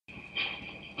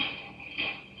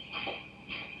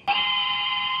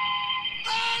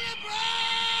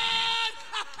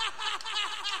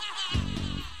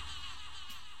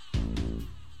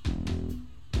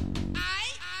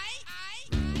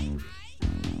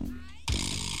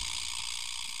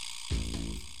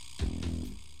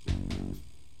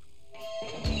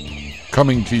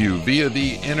Coming to you via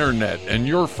the internet and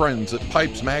your friends at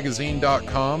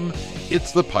PipesMagazine.com,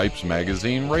 it's the Pipes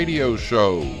Magazine Radio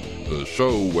Show. The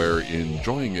show where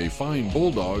enjoying a fine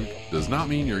bulldog does not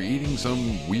mean you're eating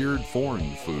some weird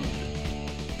foreign food.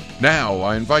 Now,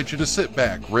 I invite you to sit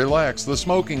back, relax, the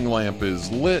smoking lamp is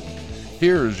lit.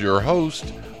 Here's your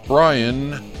host,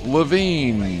 Brian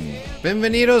Levine.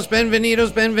 Bienvenidos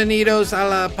a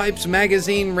la Pipes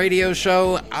Magazine Radio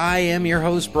Show. I am your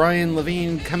host, Brian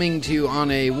Levine, coming to you on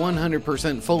a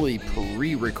 100% fully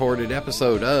pre-recorded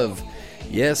episode of,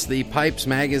 yes, the Pipes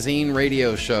Magazine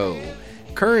Radio Show.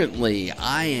 Currently,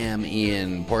 I am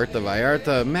in Puerto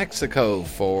Vallarta, Mexico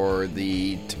for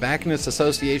the Tobacconists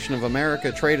Association of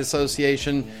America Trade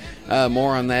Association.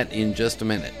 More on that in just a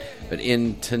minute. But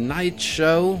in tonight's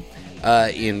show,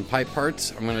 in Pipe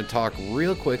Parts, I'm going to talk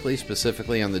real quickly,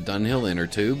 specifically on the Dunhill inner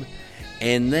tube.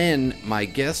 And then my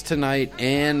guest tonight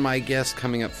and my guest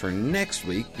coming up for next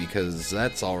week, because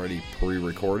that's already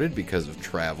pre-recorded because of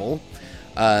travel.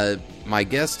 My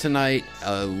guest tonight,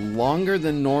 a longer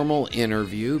than normal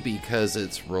interview because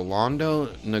it's Rolando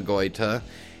Negoita.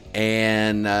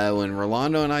 And when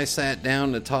Rolando and I sat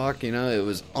down to talk, it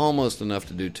was almost enough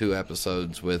to do 2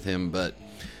 episodes with him, but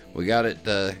we got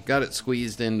it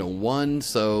squeezed into one,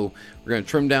 so we're going to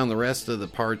trim down the rest of the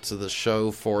parts of the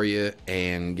show for you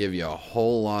and give you a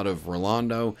whole lot of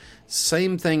Rolando.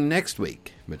 Same thing next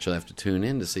week, but you'll have to tune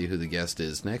in to see who the guest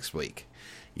is next week.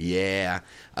 Yeah,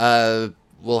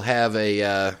 we'll have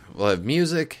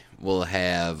music, we'll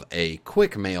have a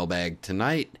quick mailbag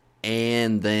tonight,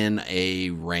 and then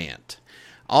a rant.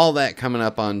 All that coming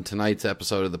up on tonight's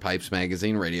episode of the Pipes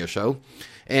Magazine Radio Show.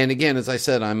 And again, as I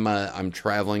said, I'm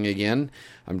traveling again.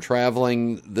 I'm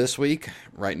traveling this week.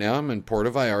 Right now, I'm in Puerto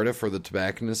Vallarta for the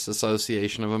Tobacconists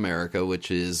Association of America,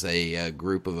 which is a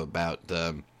group of about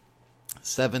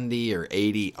 70 or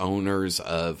 80 owners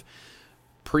of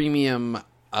premium,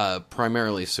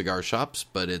 primarily cigar shops,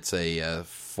 but it's a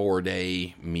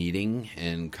 4-day meeting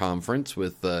and conference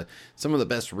with some of the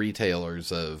best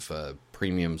retailers of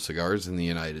premium cigars in the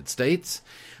United States.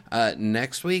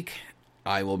 Next week,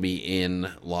 I will be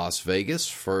in Las Vegas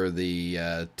for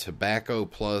the Tobacco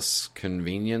Plus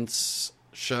Convenience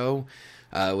Show,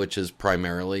 which is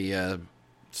primarily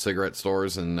cigarette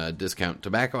stores and discount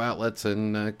tobacco outlets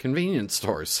and convenience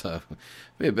stores. So it'll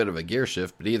be a bit of a gear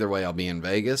shift, but either way, I'll be in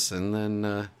Vegas and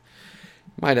then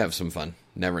might have some fun.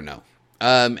 Never know.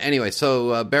 Anyway,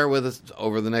 so bear with us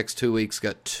over the next 2 weeks.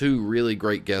 Got 2 really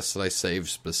great guests that I saved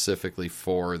specifically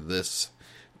for this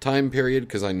time period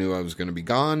because I knew I was going to be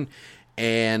gone.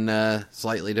 And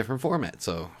slightly different format,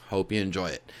 so hope you enjoy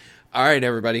it. All right,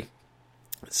 everybody,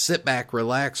 sit back,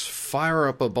 relax, fire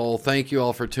up a bowl. Thank you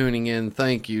all for tuning in.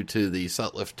 Thank you to the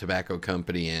Sutliff Tobacco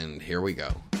Company, and here we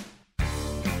go.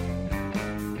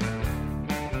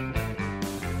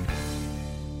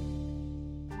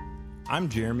 I'm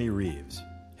Jeremy Reeves,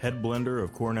 head blender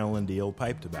of Cornell & Deal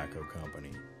Pipe Tobacco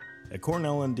Company. At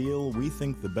Cornell & Deal, we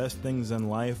think the best things in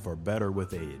life are better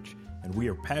with age, and we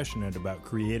are passionate about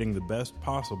creating the best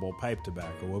possible pipe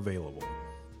tobacco available.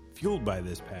 Fueled by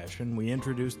this passion, we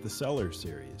introduced the Cellar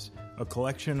Series, a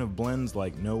collection of blends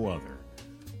like no other.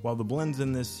 While the blends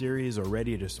in this series are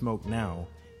ready to smoke now,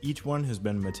 each one has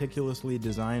been meticulously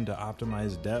designed to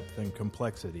optimize depth and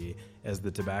complexity as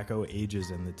the tobacco ages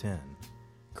in the tin.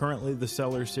 Currently, the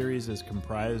Cellar Series is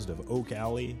comprised of Oak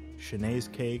Alley,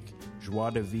 Chenaise Cake, Joie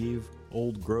de Vivre,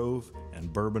 Old Grove,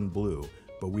 and Bourbon Blue,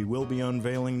 but we will be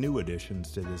unveiling new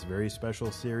additions to this very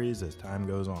special series as time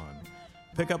goes on.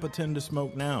 Pick up a tin to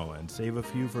smoke now and save a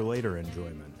few for later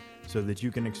enjoyment, so that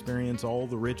you can experience all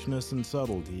the richness and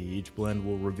subtlety each blend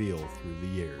will reveal through the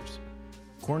years.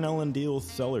 Cornell & Deal's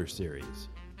Cellar Series.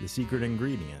 The secret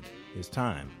ingredient is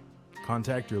time.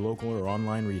 Contact your local or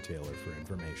online retailer for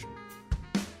information.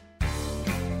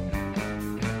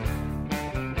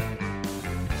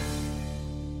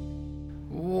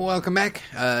 Welcome back.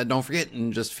 Don't forget,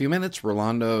 in just a few minutes,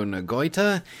 Rolando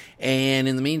Negoita. And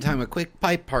in the meantime, a quick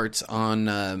pipe parts on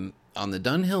the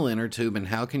Dunhill inner tube and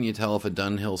how can you tell if a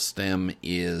Dunhill stem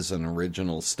is an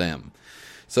original stem.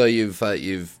 So you've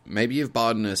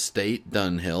bought an estate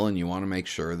Dunhill and you want to make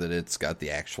sure that it's got the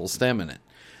actual stem in it,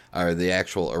 or the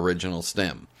actual original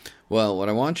stem. Well, what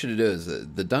I want you to do is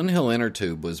the Dunhill inner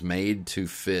tube was made to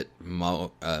fit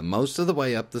most of the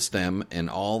way up the stem and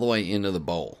all the way into the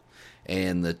bowl.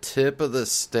 And the tip of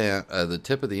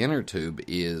the inner tube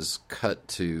is cut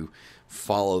to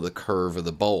follow the curve of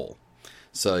the bowl.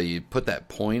 So you put that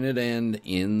pointed end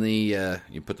in the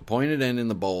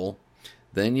bowl,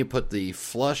 then you put the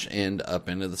flush end up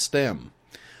into the stem.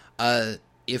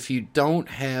 If you don't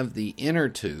have the inner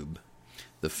tube,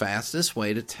 The fastest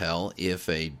way to tell if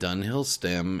a Dunhill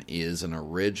stem is an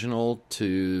original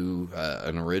Dunhill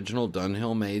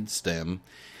made stem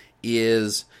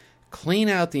is clean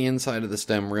out the inside of the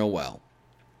stem real well.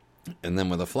 And then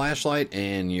with a flashlight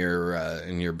and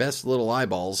your best little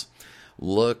eyeballs,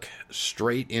 look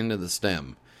straight into the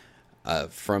stem.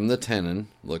 From the tenon,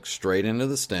 look straight into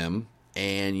the stem,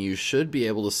 and you should be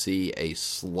able to see a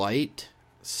slight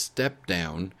step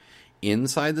down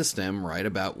inside the stem right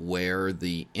about where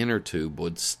the inner tube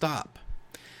would stop.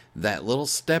 That little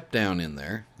step down in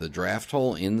there, the draft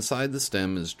hole inside the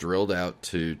stem, is drilled out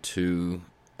to two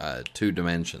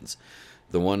dimensions.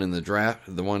 The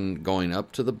one going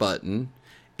up to the button,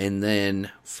 and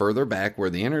then further back where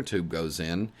the inner tube goes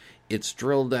in, it's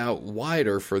drilled out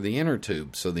wider for the inner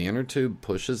tube. So the inner tube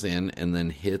pushes in and then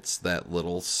hits that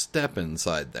little step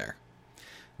inside there.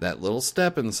 That little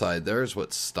step inside there is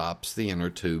what stops the inner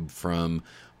tube from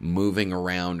moving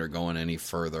around or going any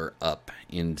further up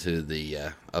into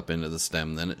the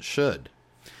stem than it should.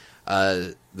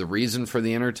 The reason for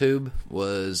the inner tube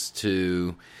was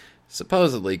to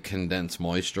supposedly condense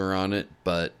moisture on it,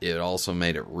 but it also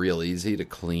made it real easy to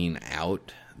clean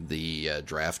out the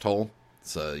draft hole.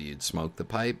 So you'd smoke the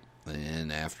pipe,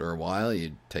 and after a while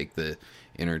you'd take the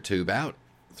inner tube out,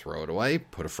 throw it away,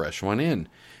 put a fresh one in.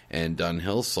 And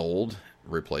Dunhill sold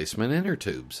replacement inner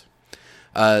tubes.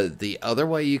 The other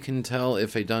way you can tell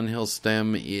if a Dunhill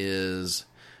stem is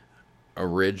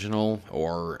original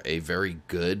or a very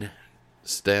good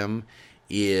stem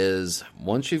is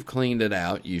once you've cleaned it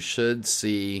out, you should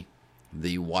see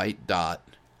the white dot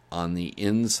on the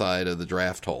inside of the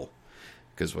draft hole.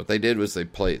 Because what they did was they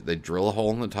drill a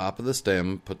hole in the top of the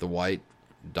stem, put the white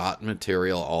dot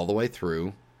material all the way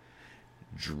through,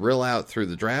 drill out through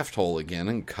the draft hole again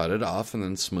and cut it off, and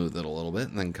then smooth it a little bit,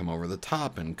 and then come over the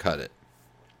top and cut it.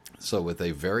 So with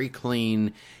a very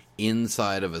clean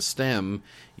inside of a stem,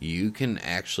 you can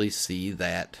actually see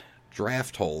that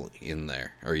draft hole in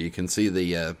there, or you can see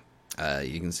the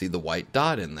white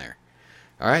dot in there.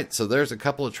 All right, so there's a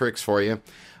couple of tricks for you.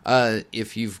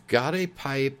 If you've got a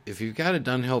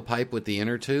Dunhill pipe with the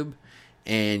inner tube,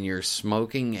 and you're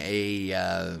smoking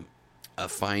a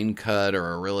fine cut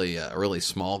or a really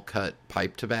small cut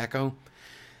pipe tobacco,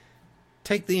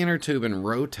 take the inner tube and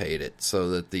rotate it so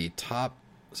that the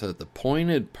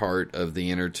pointed part of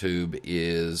the inner tube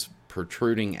is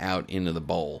protruding out into the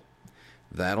bowl.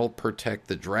 That'll protect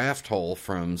the draft hole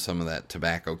from some of that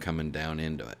tobacco coming down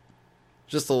into it.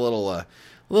 Just a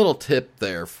little tip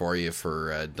there for you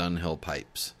for Dunhill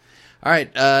pipes. All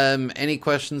right, any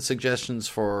questions, suggestions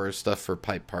for stuff for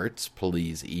pipe parts,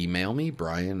 please email me,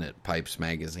 Brian at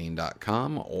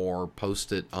PipesMagazine.com, or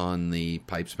post it on the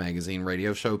Pipes Magazine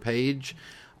radio show page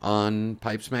on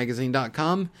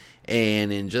PipesMagazine.com.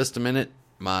 And in just a minute,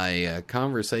 my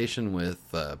conversation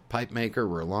with pipe maker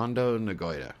Rolando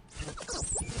Negoita.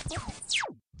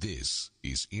 This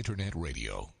is Internet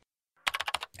Radio.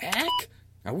 Heck!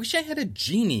 I wish I had a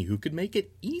genie who could make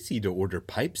it easy to order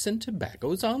pipes and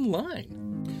tobaccos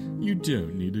online. You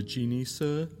don't need a genie,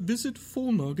 sir. Visit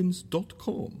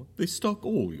fournoggins.com. They stock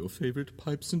all your favorite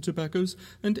pipes and tobaccos,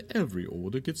 and every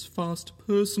order gets fast,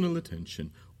 personal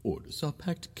attention. Orders are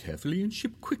packed carefully and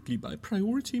shipped quickly by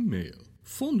priority mail.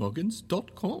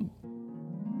 Fournoggins.com.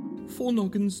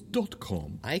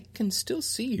 Fournoggins.com. I can still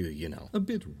see you, you know. A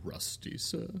bit rusty,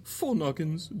 sir.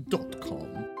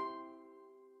 Fournoggins.com.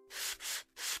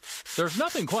 There's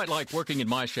nothing quite like working in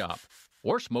my shop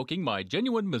or smoking my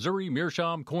genuine Missouri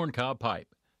Meerschaum corncob pipe,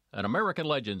 an American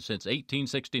legend since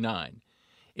 1869.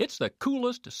 It's the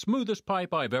coolest, smoothest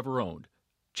pipe I've ever owned.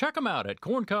 Check them out at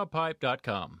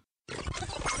corncobpipe.com.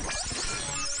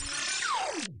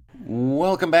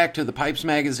 Welcome back to the Pipes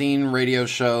Magazine radio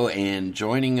show, and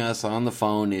joining us on the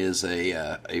phone is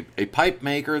a pipe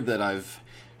maker that I've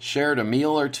shared a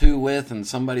meal or two with, and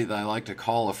somebody that I like to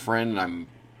call a friend. I'm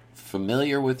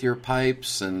familiar with your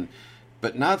pipes,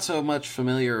 but not so much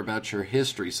familiar about your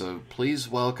history. So please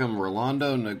welcome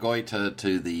Rolando Negoita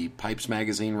to the Pipes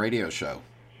Magazine radio show.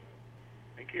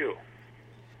 Thank you.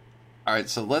 All right,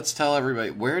 so let's tell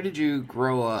everybody, where did you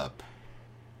grow up?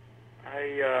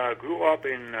 I grew up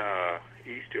in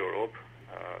East Europe,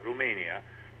 Romania.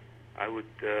 I would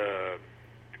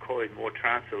call it more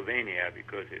Transylvania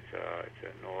because it's a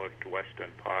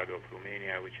northwestern part of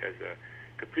Romania, which has a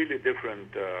completely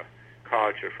different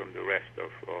culture from the rest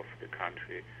of the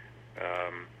country.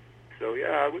 So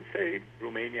yeah, I would say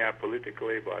Romania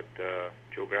politically, but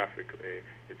geographically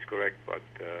it's correct, but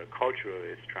culturally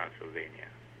it's Transylvania.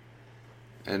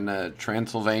 And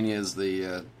Transylvania is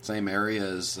the same area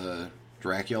as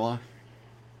Dracula?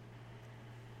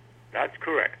 That's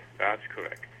correct,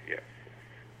 yes.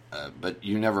 But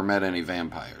you never met any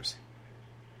vampires?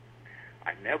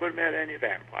 I never met any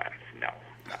vampires, no.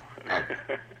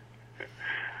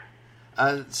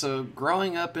 So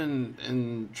growing up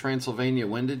in Transylvania,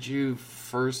 when did you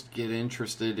first get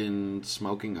interested in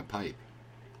smoking a pipe?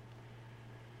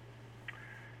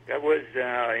 That was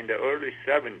in the early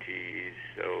 70s,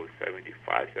 so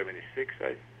 75, 76,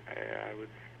 I would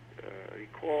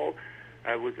recall.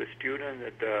 I was a student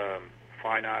at the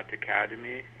Fine Art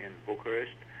Academy in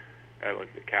Bucharest. That was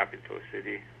the capital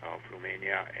city of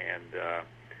Romania, and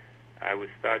I was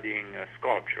studying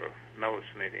sculpture,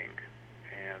 metalsmithing,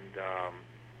 and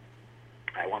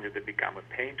I wanted to become a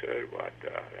painter, but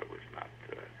that was not,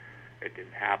 it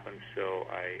didn't happen, so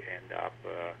I ended up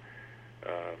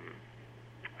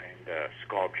in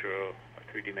sculpture,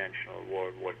 a three-dimensional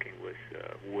world, working with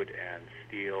wood and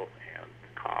steel and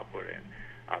copper and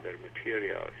other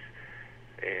materials.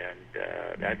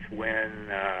 And that's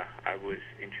when I was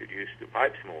introduced to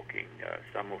pipe smoking.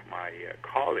 Some of my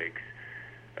colleagues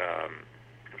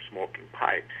were smoking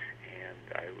pipes, and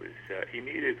I was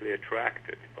immediately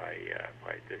attracted by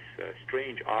this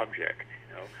strange object,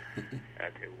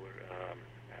 that they were,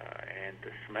 and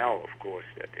the smell, of course,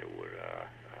 that they were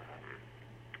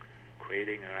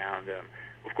creating around them.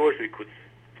 Of course, we could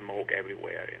smoke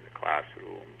everywhere, in the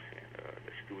classrooms, in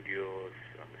the studios,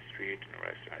 on the street, in the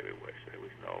restaurant, everywhere. So there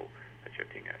was no such a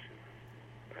thing as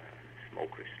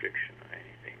smoke restriction or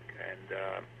anything. And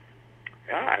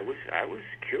I was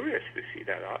curious to see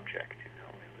that object. It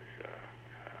was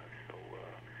so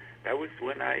that was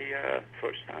when I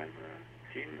first time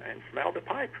seen and smelled a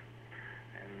pipe,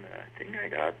 and I think I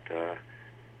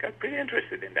got pretty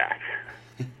interested in that.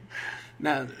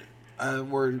 Now,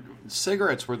 were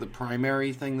cigarettes the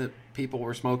primary thing that people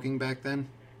were smoking back then?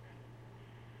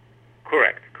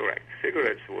 Correct.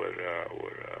 Cigarettes were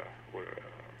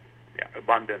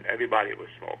abundant. Everybody was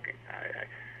smoking.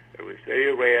 It was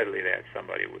very rarely that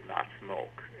somebody would not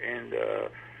smoke. In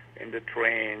the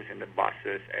trains, in the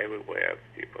buses, everywhere,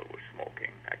 people were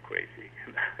smoking like crazy.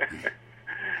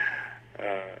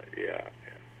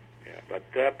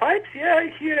 But pipes,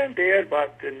 here and there,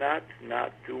 but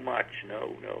not too much.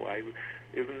 No.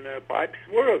 Even pipes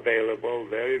were available,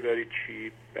 very, very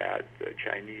cheap, bad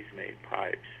Chinese-made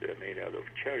pipes made out of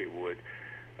cherry wood.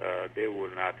 They were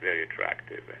not very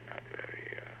attractive and not very,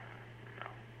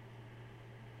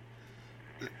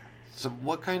 So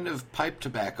what kind of pipe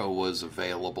tobacco was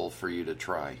available for you to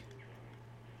try?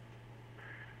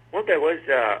 Well, there was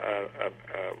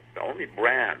the only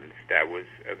brand that was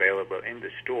available in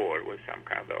the store was some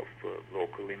kind of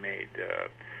locally made,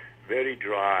 very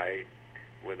dry,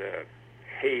 with a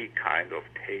hay kind of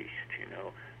taste,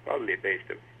 probably based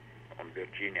on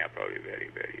Virginia, probably very,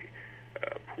 very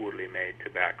poorly made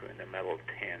tobacco in a metal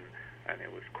tin, and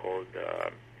it was called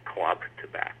club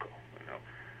tobacco,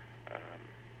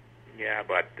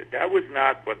 but that was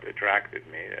not what attracted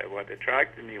me. What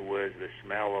attracted me was the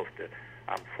smell of the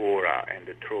amphora and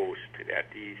the toast that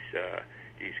these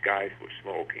guys were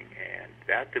smoking, and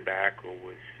that tobacco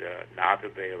was not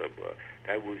available.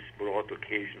 That was brought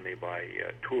occasionally by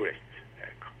tourists,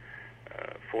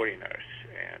 foreigners,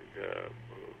 and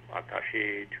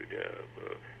attaché to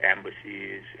the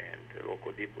embassies and the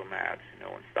local diplomats,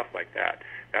 and stuff like that.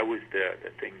 That was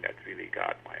the thing that really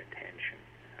got my attention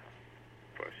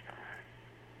first time.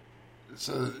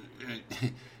 So,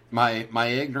 my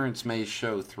ignorance may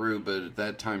show through, but at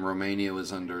that time Romania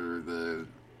was under the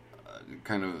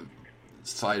kind of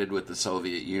sided with the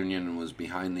Soviet Union and was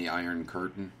behind the Iron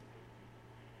Curtain.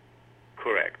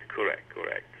 Correct.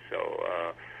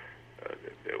 So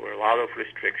there were a lot of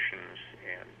restrictions,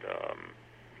 and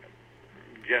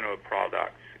general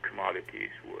products,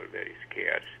 commodities were very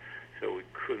scarce, so we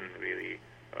couldn't really,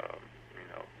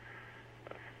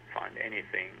 find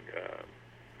anything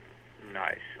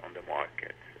nice on the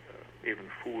market. Even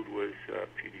food was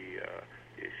pretty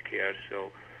scarce.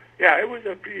 So, it was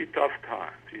a pretty tough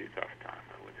time,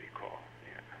 I would recall.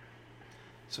 Yeah.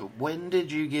 So when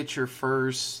did you get your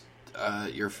first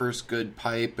good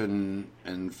pipe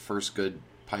and first good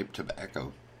pipe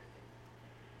tobacco?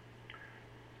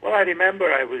 Well, I remember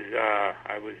I was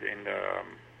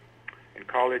in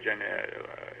college, and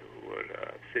were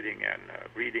sitting and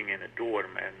reading in a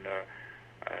dorm, and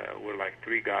we're like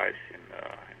three guys in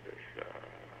this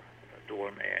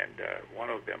dorm, and one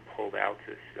of them pulled out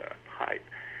this pipe,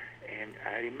 and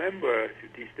I remember to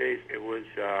these days it was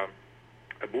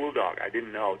a bulldog. I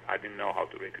didn't know how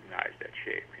to recognize that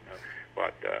shape,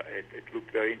 but it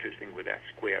looked very interesting with that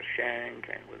square shank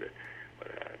and with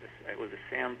it was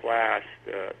a sandblast.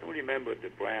 I don't remember the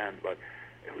brand, but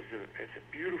it's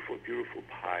a beautiful, beautiful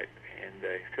pipe, and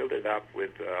they filled it up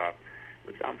with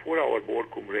with some 4-hour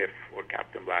Borkum riff or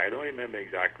Captain Black. I don't remember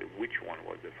exactly which one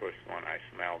was the first one I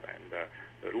smelled, and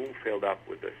the room filled up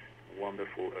with this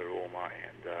wonderful aroma,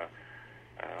 and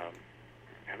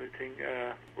everything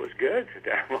was good at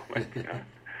that moment.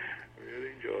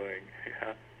 Really enjoying.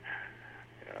 It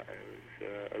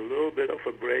was a little bit of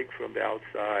a break from the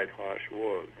outside harsh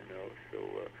world, So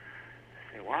I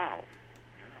say, wow,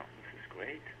 this is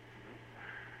great.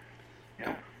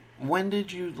 Yeah. When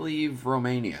did you leave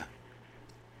Romania?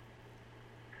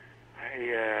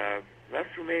 I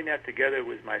left Romania together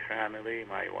with my family,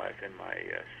 my wife and my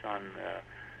son,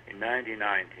 in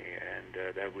 1990, and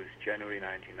that was January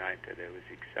 1990. That was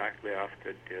exactly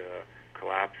after the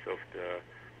collapse of the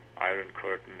Iron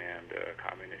Curtain and the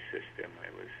communist system.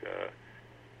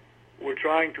 We're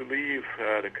trying to leave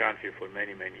the country for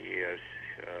many, many years.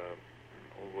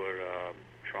 We're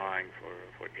trying for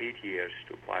 8 years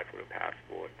to apply for a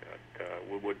passport.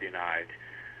 We were denied.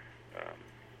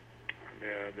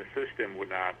 The system would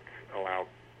not allow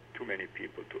too many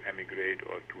people to emigrate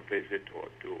or to visit or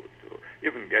to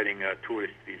even getting a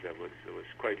tourist visa was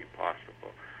quite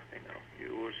impossible.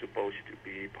 You were supposed to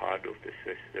be part of the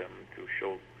system to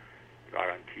show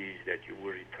guarantees that you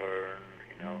will return,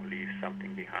 leave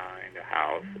something behind, a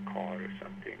house, a car, or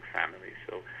something, family,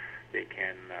 so they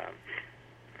can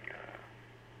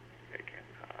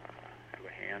have a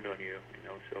hand on you,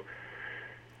 So,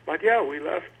 but yeah, we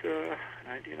left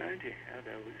 1990. Yeah,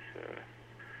 that was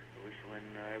when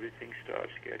everything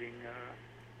starts getting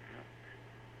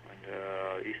when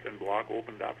the Eastern Bloc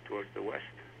opened up towards the west.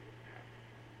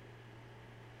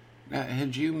 Now,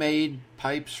 had you made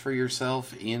pipes for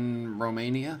yourself in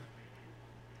Romania?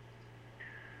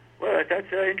 Well,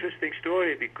 that's an interesting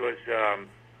story because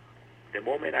the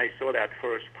moment I saw that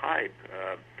first pipe,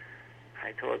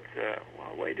 I thought,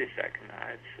 well, wait a second,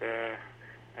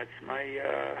 that's my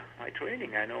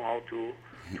training. I know how to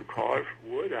carve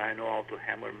wood. I know how to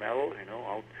hammer metal. I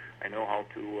know how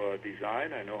to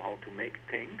design. I know how to make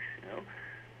things.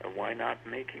 Why not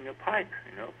making a pipe?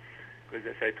 Because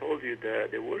as I told you,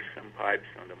 there were some pipes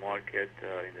on the market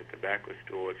in the tobacco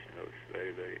stores. It's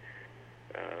very, very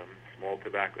small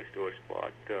tobacco stores,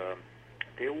 but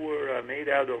they were made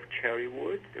out of cherry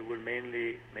wood. They were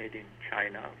mainly made in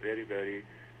China, very, very,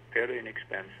 very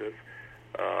inexpensive,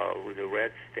 with a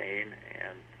red stain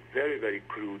and very, very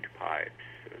crude pipes.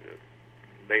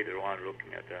 Later on,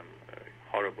 looking at them,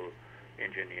 horrible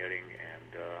engineering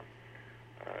and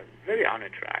very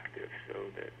unattractive.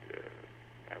 So that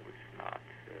was not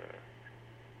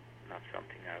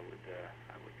something I would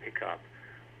pick up.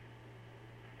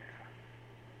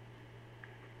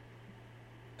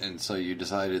 And so you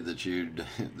decided that you'd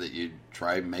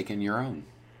try making your own.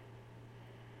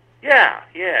 Yeah.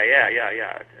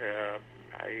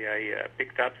 I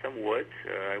picked up some wood.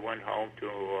 I went home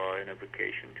in a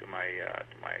vacation to my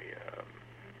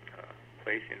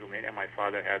place in Romania. My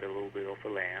father had a little bit of a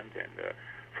land and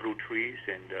fruit trees,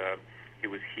 and he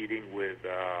was heating with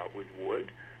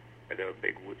wood at a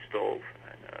big wood stove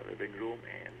in a living room,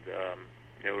 and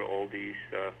there were all these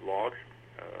logs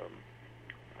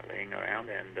laying around,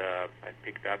 and I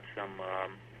picked up some.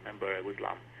 Remember, it was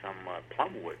some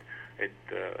plum wood. It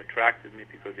attracted me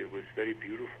because it was very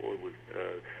beautiful. It was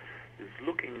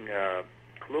looking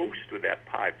close to that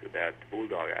pipe, to that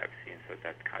bulldog I've seen. So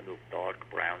that kind of dark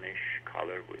brownish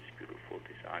color with beautiful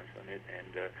designs on it,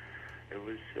 and it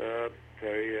was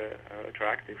very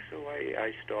attractive. So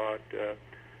I started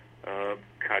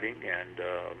cutting and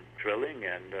drilling,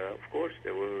 and of course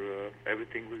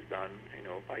everything was done,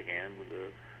 by hand with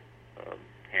a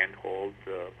hand-hold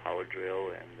power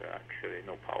drill, and actually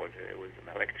no power drill, it was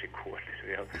an electric cord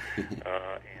drill.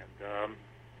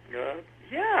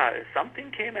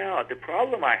 Something came out. The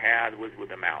problem I had was with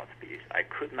the mouthpiece. I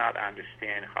could not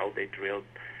understand how they drilled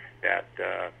that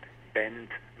bent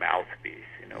mouthpiece.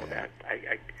 That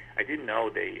I didn't know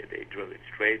they drill it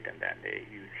straight and then they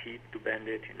use heat to bend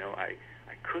it. I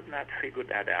could not figure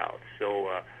that out.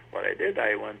 So what I did,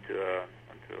 I went to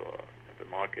the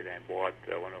market and bought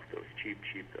one of those cheap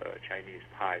Chinese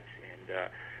pipes and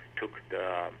took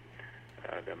the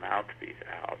mouthpiece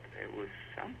out. It was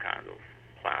some kind of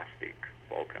plastic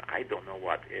vulcan. I don't know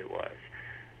what it was,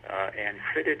 and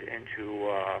fit it into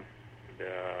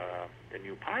the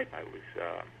new pipe I was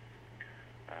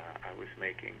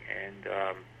making, and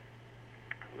I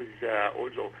was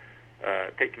also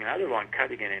taking another one,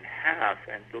 cutting it in half,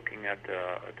 and looking at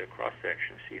the cross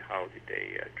section, see how did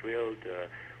they drill,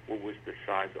 what was the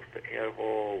size of the air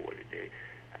hole,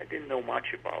 I didn't know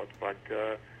much about, but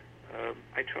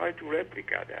I tried to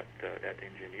replicate that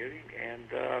engineering,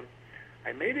 and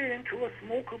I made it into a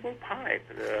smokable pipe.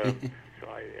 So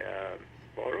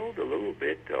borrowed a little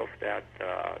bit of that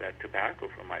tobacco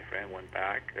from my friend. Went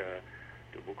back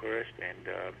to Bucharest, and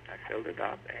I filled it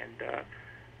up, and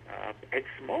it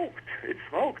smoked. It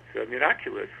smoked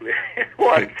miraculously. It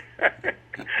worked.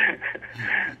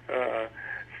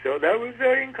 So that was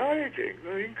very encouraging.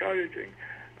 Very encouraging.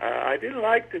 I didn't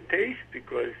like the taste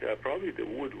because probably the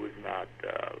wood was not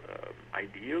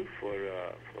ideal for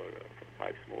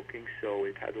pipe smoking, so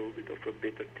it had a little bit of a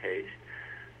bitter taste.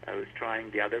 I was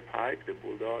trying the other pipe, the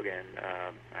Bulldog, and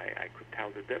I could tell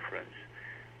the difference.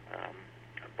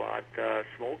 But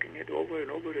smoking it over and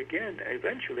over again,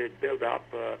 eventually it built up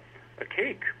a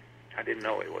cake. I didn't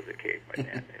know it was a cake by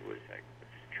then. It was like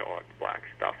charred black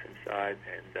stuff inside,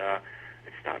 and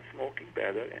it started smoking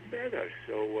better and better.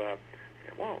 So I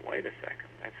said, well, wait a second,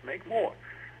 let's make more.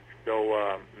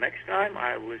 So next time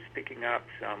I was picking up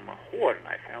some horn.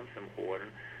 I found some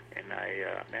horn, and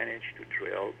I managed to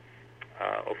drill.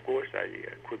 Of course, I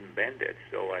couldn't bend it,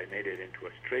 so I made it into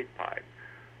a straight pipe.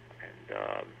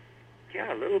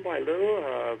 And little by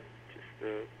little, just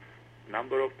the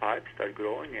number of pipes started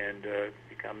growing and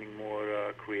becoming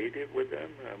more creative with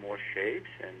them, more shapes,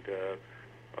 and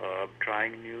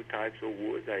trying new types of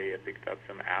wood. I picked up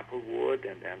some apple wood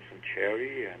and then some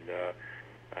cherry, and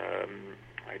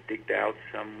I digged out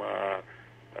some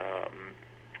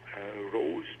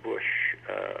rose bush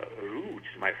roots.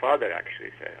 My father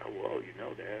actually said, "Oh well,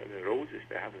 the roses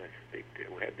they have this big.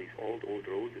 We had these old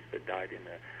roses that died in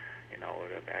our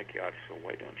backyard. So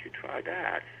why don't you try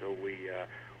that?" So we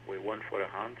went for a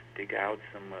hunt, dig out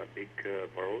some big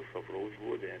burls of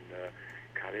rosewood, and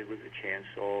cut it with a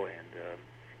chainsaw, and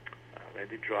let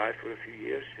it dry for a few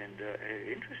years. And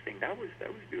interesting, that was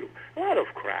beautiful. A lot of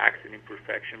cracks and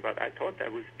imperfection, but I thought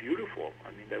that was beautiful.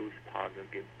 I mean, that was part of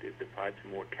give the pipes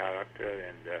more character,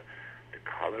 and the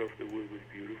color of the wood was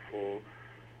beautiful.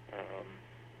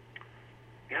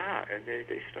 And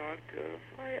they start.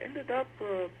 I ended up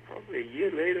probably a year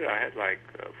later. I had like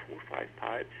 4 or 5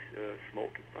 pipes,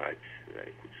 smoking pipes that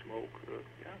I could smoke.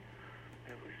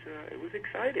 It was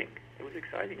exciting. It was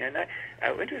exciting, and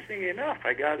interestingly enough,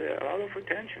 I got a lot of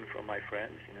attention from my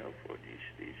friends, for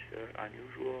these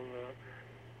unusual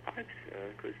pipes,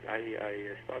 because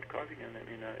I started carving them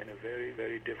in a very,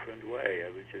 very different way. I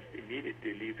was just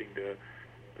immediately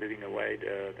leaving away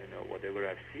the whatever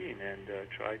I've seen, and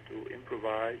try to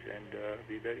improvise and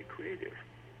be very creative.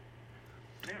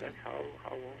 Yeah, that's how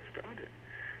all started.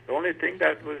 The only thing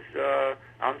that was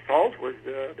unsolved was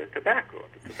the tobacco.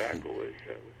 The tobacco was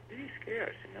pretty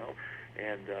scarce,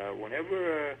 and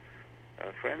whenever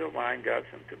a friend of mine got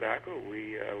some tobacco,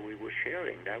 we were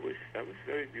sharing. That was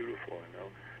very beautiful,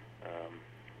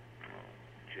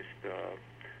 just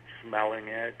smelling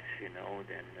it,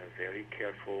 then very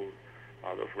careful,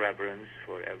 out of reverence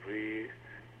for every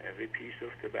piece of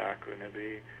tobacco and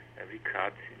every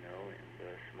cut, and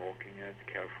smoking it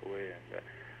carefully, and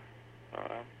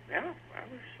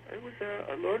it was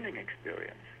a learning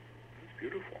experience. It was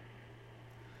beautiful.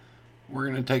 We're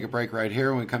going to take a break right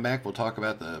here. When we come back, we'll talk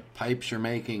about the pipes you're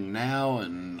making now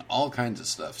and all kinds of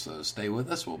stuff. So stay with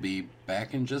us. We'll be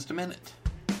back in just a minute.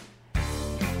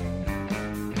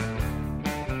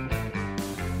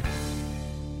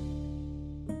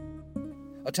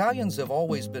 Italians have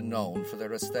always been known for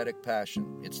their aesthetic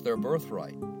passion. It's their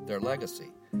birthright, their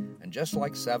legacy. And just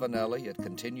like Savinelli, it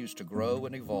continues to grow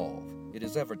and evolve. It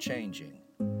is ever-changing.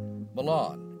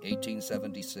 Milan,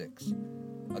 1876.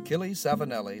 Achille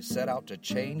Savinelli set out to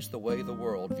change the way the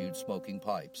world viewed smoking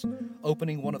pipes,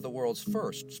 opening one of the world's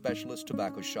first specialist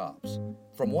tobacco shops.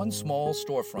 From one small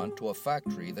storefront to a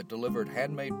factory that delivered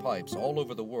handmade pipes all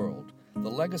over the world,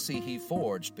 the legacy he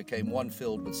forged became one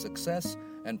filled with success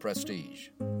and prestige.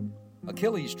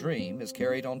 Achilles' dream is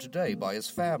carried on today by his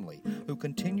family, who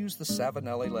continues the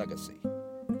Savinelli legacy.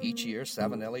 Each year,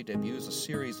 Savinelli debuts a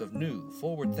series of new,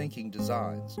 forward-thinking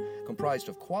designs comprised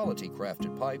of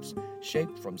quality-crafted pipes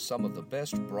shaped from some of the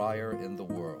best briar in the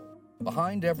world.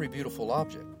 Behind every beautiful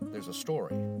object, there's a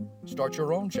story. Start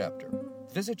your own chapter.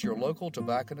 Visit your local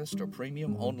tobacconist or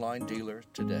premium online dealer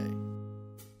today.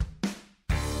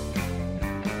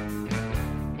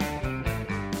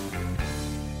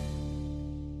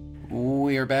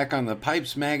 We are back on the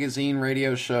Pipes Magazine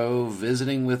radio show,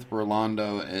 visiting with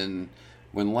Rolando, and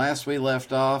when last we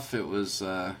left off, it was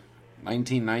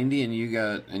 1990,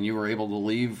 and you were able to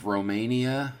leave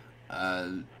Romania.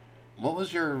 What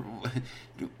was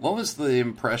the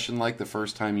impression like the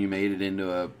first time you made it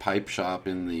into a pipe shop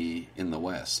in the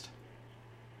West?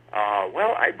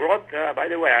 Well, I brought. By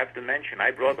the way, I have to mention,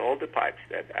 I brought all the pipes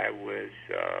that I was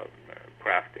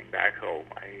crafting back home.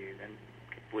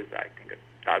 It was, I think, a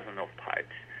dozen of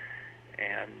pipes,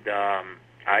 and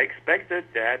I expected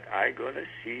that I'm going to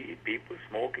see people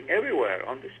smoking everywhere,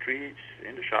 on the streets,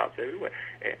 in the shops, everywhere.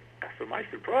 And for my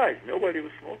surprise, nobody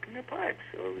was smoking a pipe.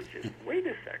 So it was just, wait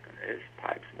a second, is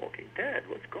pipe smoking dead?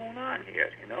 What's going on here,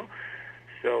 you know?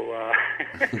 So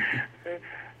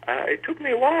it took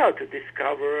me a while to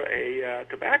discover a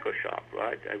tobacco shop,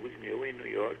 right? I was new in New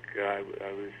York. I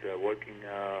was working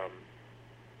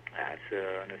as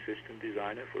an assistant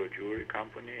designer for a jewelry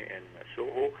company in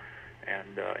Soho.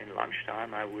 And in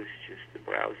lunchtime, I was just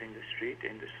browsing the street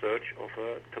in the search of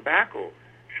a tobacco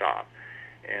shop.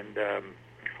 And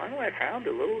finally, I found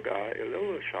a little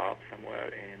shop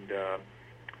somewhere. And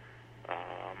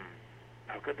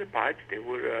I got the pipes. They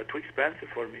were too expensive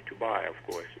for me to buy, of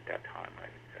course, at that time. I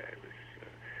was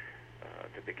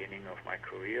at the beginning of my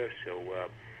career, so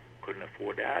couldn't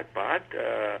afford that. But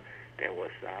there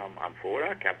was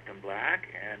Amphora, Captain Black,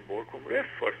 and Borkum Riff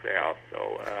for sale.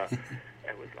 So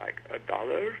it was like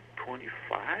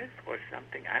 $1.25 or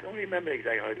something. I don't remember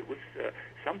exactly. It was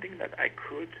something that I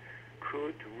could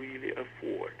really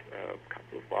afford. A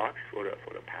couple of bucks for a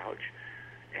pouch,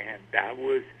 and that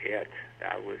was it.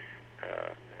 That was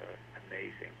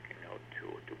amazing, you know,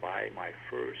 to buy my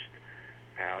first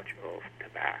pouch of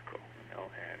tobacco, you know,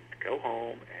 and go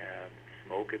home and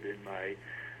smoke it in my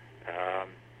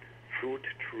fruit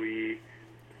tree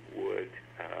wood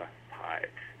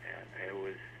pipes, and it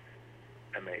was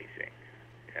amazing.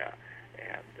 Yeah,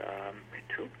 and it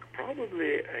took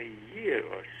probably a year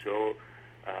or so.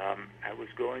 I was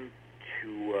going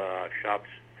to shops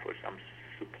for some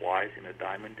supplies in the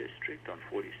Diamond District on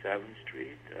 47th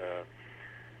Street to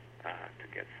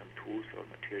get some tools or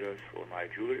materials for my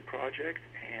jewelry project,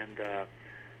 and I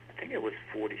think it was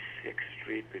 46th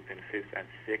Street between 5th and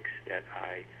 6th that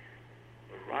I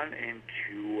run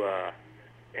into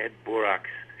Ed Burak's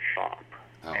shop.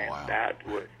 Oh, and wow. that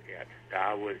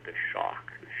was the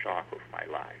shock of my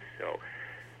life. So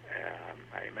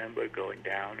I remember going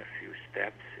down a few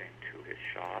steps into his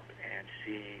shop and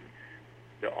seeing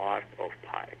the art of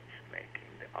pipes, making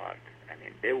the art. I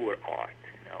mean, they were art,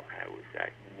 you know. I was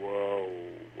like, whoa,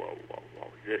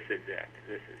 this is it,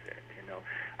 you know.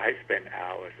 I spent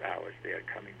hours there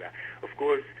coming back. Of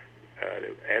course,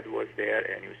 Ed was there,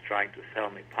 and he was trying to sell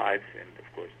me pipes, and of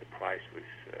course the price was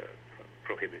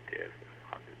prohibitive,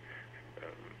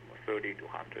 $30 to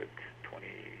 $120 to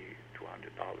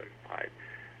 $200 pipe,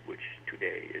 which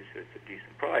today is a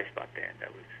decent price, but then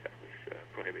that was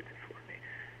prohibitive for me.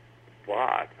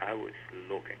 But I was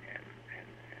looking at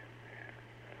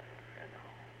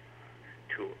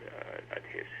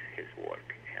his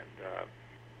work, and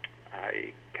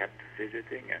I kept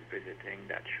visiting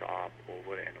that shop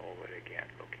over and over again,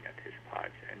 looking at his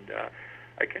pipes, and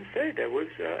I can say there was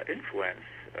influence.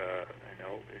 You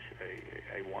know,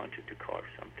 I wanted to carve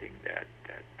something that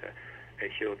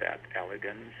showed that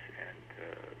elegance and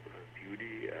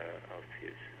beauty of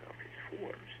his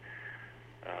forms.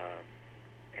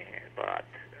 But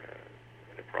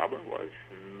the problem was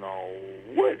no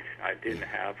wood. I didn't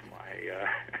have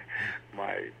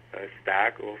my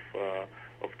stack of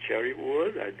cherry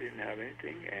wood. I didn't have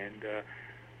anything, and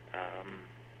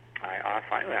I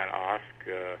finally asked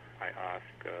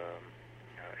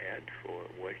Ed for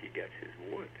where he gets his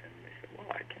wood, and they said, "Well,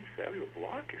 I can sell you a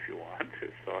block if you want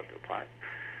to start a pipe."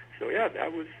 So yeah,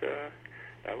 that was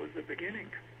the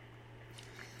beginning.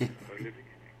 Early beginning.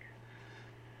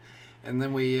 And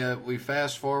then we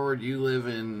fast forward. You live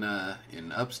in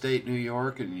upstate New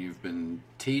York, and you've been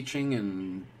teaching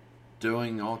and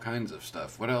doing all kinds of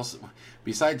stuff. What else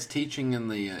besides teaching in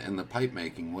the pipe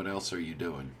making? What else are you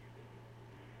doing?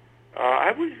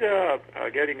 I was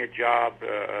getting a job,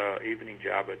 evening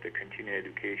job at the continuing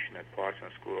education at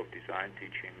Parsons School of Design,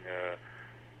 teaching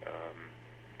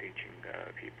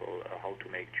people how to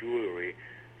make jewelry,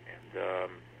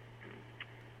 and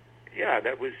yeah,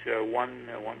 that was one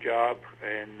job,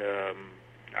 and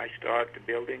I started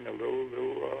building a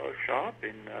little shop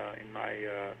in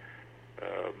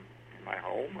my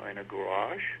home in a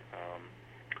garage.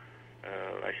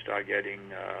 I started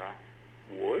getting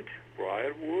wood,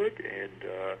 briar wood, and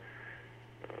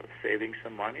saving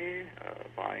some money,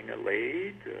 buying a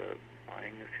lathe,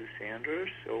 buying a few sanders.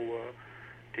 So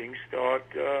things start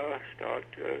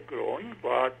growing,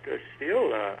 but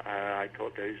still, I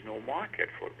thought there is no market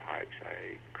for pipes.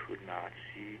 I could not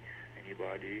see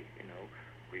anybody,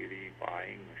 really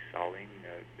buying, selling,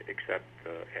 except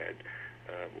Ed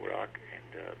Burak,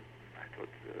 and I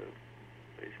thought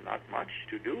there's not much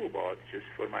to do about just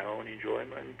for my own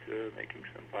enjoyment, making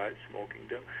some pipes, smoking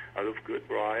them out of good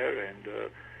briar,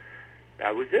 and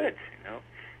that was it,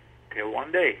 till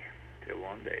one day.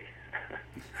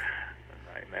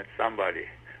 I met somebody,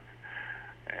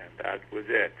 and that was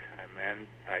it.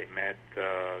 I met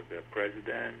the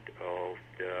president of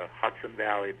the Hudson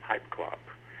Valley Pipe Club,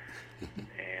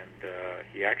 and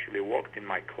he actually walked in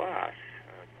my class,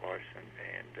 Parson,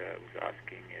 and was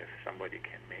asking if somebody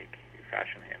can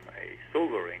fashion him a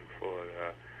silver ring for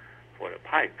a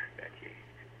pipe that he.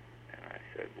 And I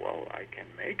said, well, I can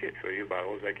make it for you, but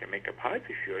also I can make a pipe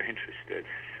if you're interested.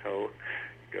 So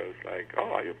he goes like,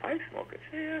 oh, are you a pipe smoker?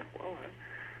 I say, yeah. Well,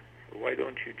 so why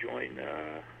don't you join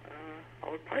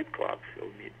our pipe club?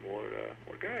 So meet more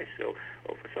guys. So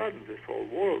all of a sudden, this whole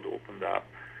world opened up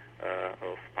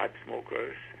of pipe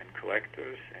smokers and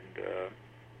collectors, and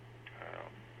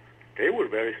they were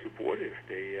very supportive.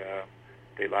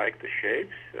 They liked the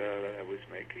shapes that I was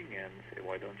making and said,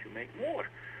 why don't you make more?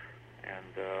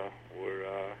 And were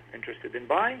interested in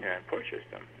buying and purchase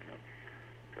them.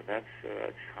 So that's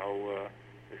how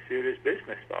the serious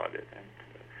business started. And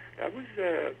that was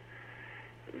it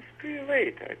was pretty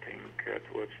late, I think,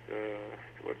 towards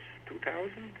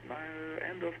 2000,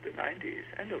 end of the 90s,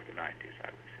 I would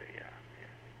say, yeah.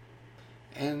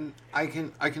 And I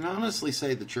can honestly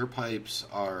say that your pipes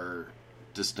are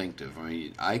distinctive. I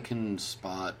mean, I can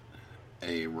spot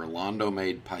a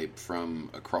Rolando-made pipe from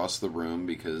across the room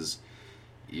because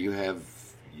you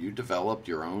developed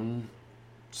your own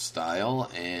style,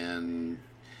 and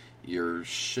your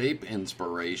shape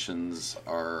inspirations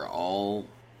are all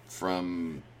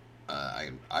from,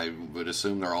 I would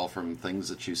assume they're all from things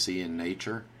that you see in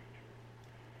nature?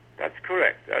 That's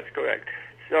correct.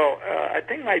 So I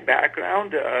think my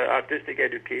background, artistic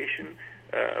education,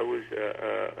 was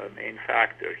a main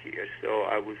factor here. So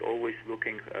I was always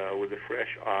looking with a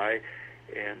fresh eye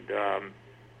and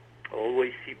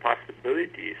always see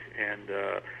possibilities. And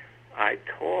I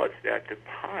thought that the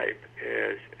pipe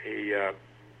is a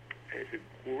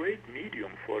great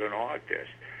medium for an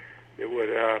artist. There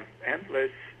were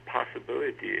endless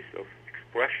possibilities of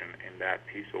expression in that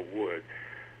piece of wood.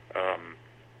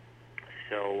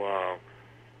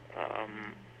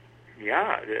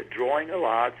 Drawing a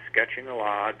lot, sketching a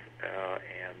lot,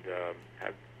 and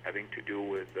having to do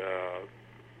with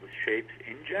shapes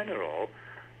in general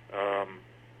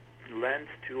lends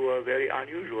to a very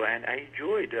unusual, and I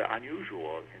enjoyed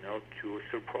unusual, to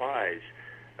surprise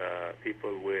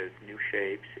people with new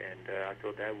shapes, and I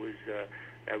thought that was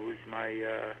my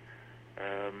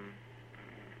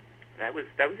that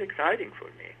was exciting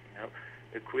for me,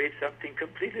 to create something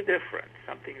completely different,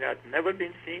 something that never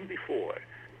been seen before.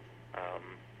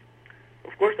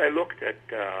 Of course, I looked at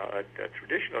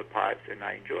traditional pipes and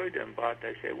I enjoyed them, but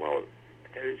I say, well,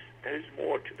 there is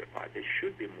more to the pipe. There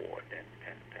should be more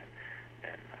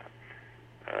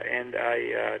and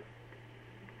I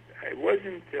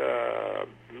wasn't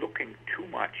looking too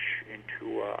much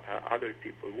into other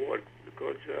people's work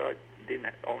because I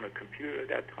didn't own a computer at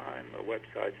that time.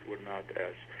 Websites were not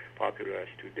as popular as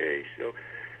today, so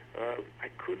I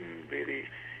couldn't really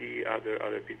see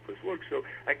other people's work. So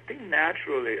I think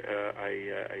naturally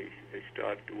I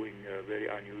start doing very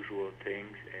unusual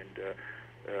things, and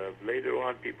later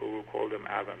on people will call them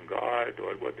avant-garde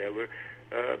or whatever.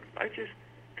 I just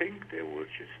think they were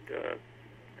just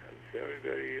very,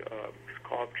 very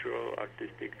sculptural,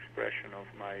 artistic expression of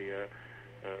my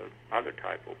other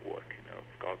type of work,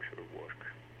 sculptural work.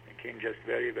 It came just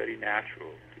very, very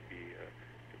natural to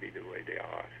be the way they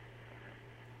are.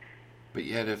 But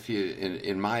yet, if you,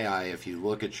 in my eye, if you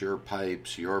look at your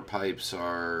pipes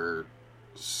are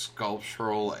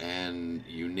sculptural and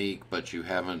unique, but you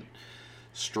haven't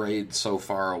strayed so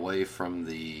far away from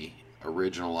the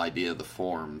original idea of the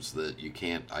forms that you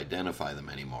can't identify them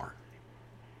anymore.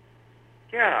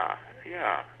 Yeah.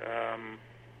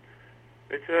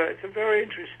 It's a very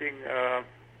interesting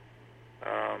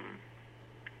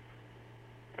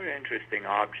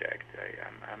object.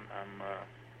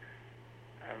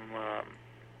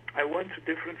 I went through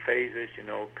different phases,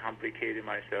 complicating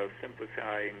myself,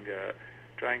 simplifying,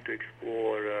 trying to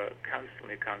explore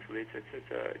constantly.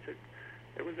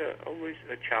 It was always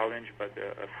a challenge, but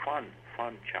a fun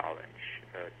challenge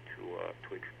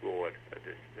to explore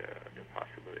the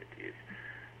possibilities.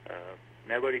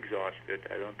 Never exhausted.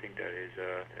 I don't think there is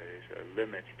a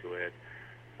limit to it.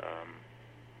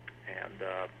 And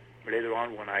later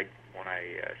on, when I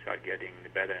started getting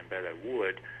better and better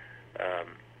wood,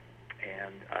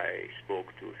 and I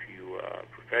spoke to a few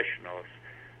professionals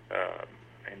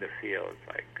in the field,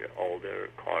 like older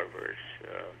carvers,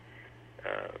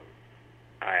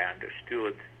 I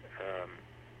understood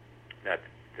that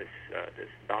this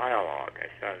dialogue. I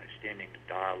started understanding the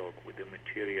dialogue with the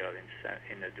material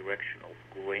in the direction of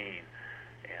grain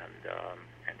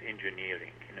and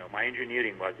engineering. My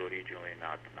engineering was originally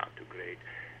not too great,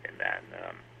 and then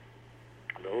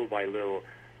little by little,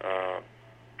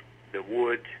 the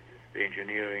wood, the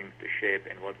engineering, the shape,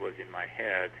 and what was in my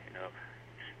head,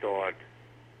 start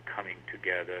coming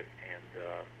together. And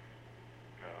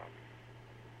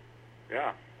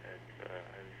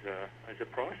as a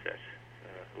process,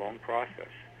 a long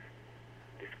process,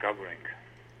 discovering.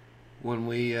 When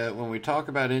we talk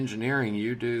about engineering,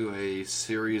 you do a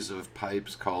series of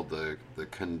pipes called the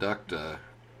Conducta.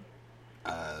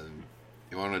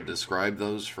 You want to describe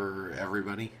those for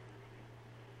everybody?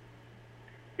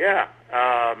 Yeah,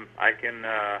 I can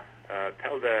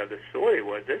tell the story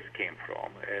where this came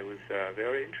from. It was a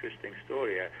very interesting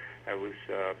story. I was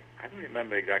I don't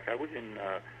remember exactly. I was in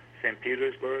St.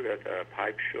 Petersburg at a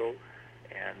pipe show,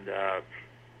 and I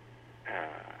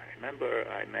remember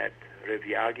I met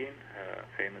Revyagin, a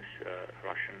famous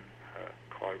Russian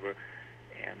carver,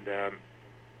 and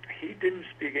he didn't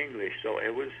speak English, so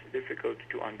it was difficult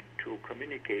to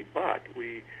communicate. But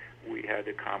we had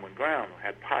a common ground. We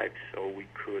had pipes, so we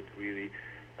could really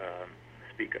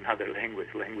speak another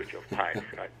language of pipes,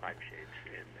 pipe shapes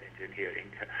in engineering.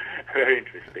 Very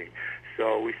interesting.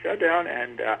 So we sat down,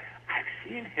 and I've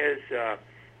seen his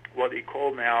what he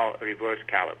called now reverse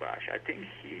calabash. I think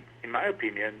he, in my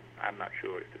opinion, I'm not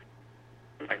sure if this.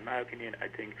 In my opinion, I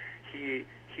think he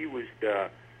was the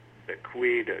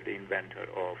creator, the inventor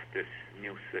of this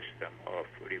new system of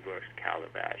reverse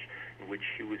calabash, in which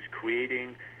he was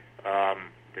creating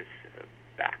this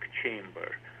back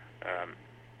chamber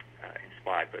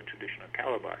inspired by traditional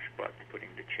calabash, but putting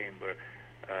the chamber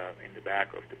in the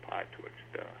back of the pipe towards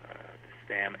the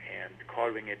stem and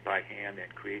carving it by hand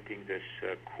and creating this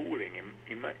cooling,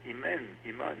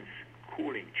 immense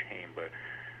cooling chamber.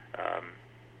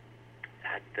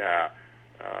 That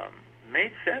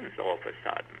made sense all of a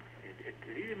sudden. It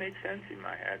really made sense in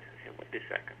my head. Hey, wait a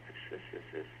second, this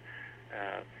is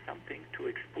something to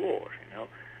explore,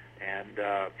 And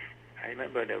I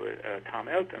remember there was Tom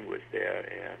Elton was there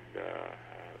and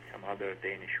some other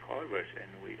Danish carvers, and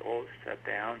we all sat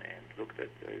down and looked at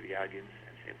the Reagins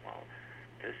and said, "Wow,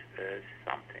 this is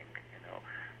something,"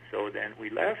 So then we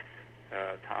left.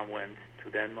 Tom went to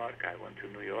Denmark. I went to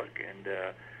New York,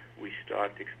 and we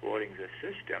started exploring the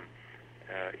system,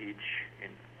 each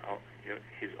in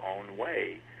his own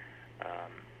way.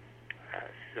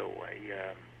 So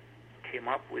I came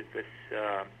up with this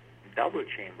double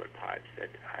chamber pipes that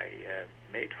I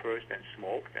made first and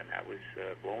smoked, and I was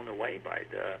blown away by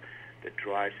the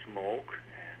dry smoke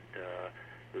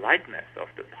and lightness of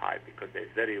the pipe, because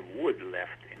there's very wood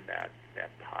left in that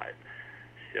pipe.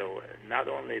 So not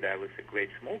only that was a great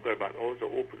smoker, but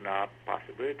also opened up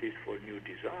possibilities for new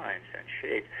designs and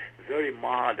shapes. Very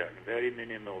modern, very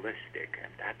minimalistic,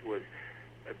 and that was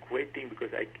a great thing,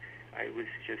 because I was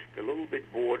just a little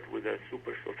bit bored with the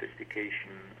super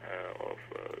sophistication of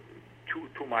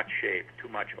too much shape, too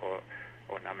much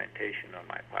ornamentation on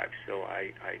my pipes. So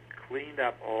I cleaned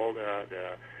up all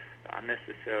the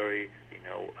unnecessary,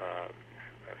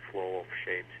 flow of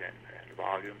shapes and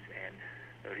volumes, and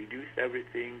reduced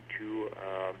everything to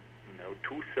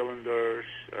 2 cylinders,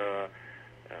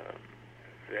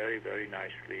 very, very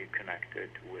nicely connected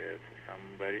with some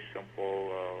very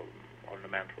simple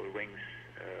ornamental rings,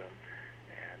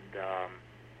 and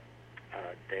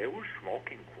they were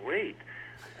smoking great.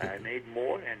 I made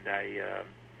more, and I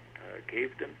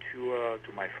gave them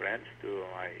to my friends, to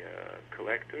my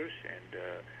collectors and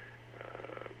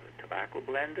tobacco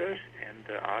blenders, and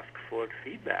asked for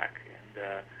feedback.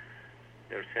 And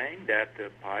they're saying that the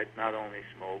pipe not only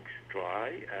smokes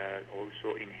dry,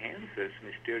 also enhances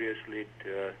mysteriously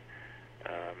the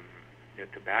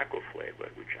tobacco flavor,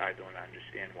 which I don't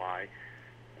understand why,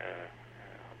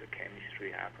 how the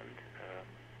chemistry happened.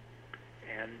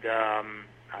 And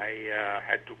I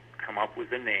had to come up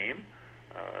with a name,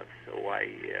 so I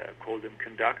called them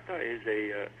Conducta.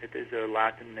 It is a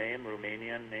Latin name,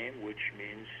 Romanian name, which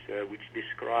means which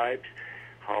describes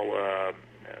how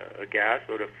a gas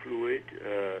or a fluid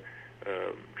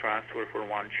transfer from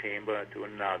one chamber to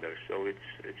another. So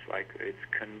it's like it's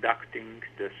conducting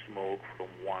the smoke from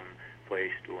one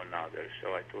place to another.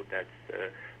 So I thought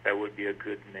that would be a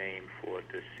good name for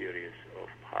this series of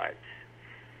pipes.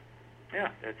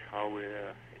 Yeah, that's how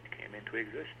it came into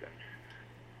existence.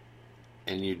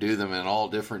 And you do them in all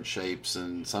different shapes,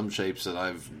 and some shapes that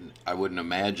I wouldn't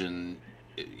imagine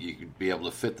you could be able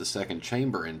to fit the second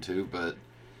chamber into, but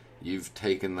you've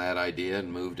taken that idea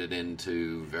and moved it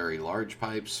into very large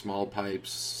pipes, small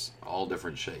pipes, all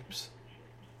different shapes.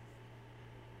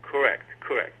 Correct.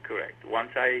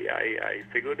 Once I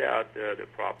figured out the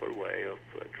proper way of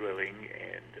drilling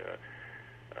and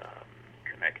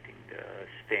connecting the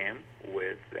stem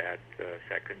with that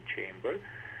second chamber,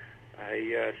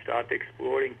 I started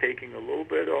exploring, taking a little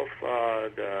bit of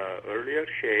the earlier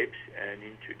shapes and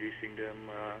introducing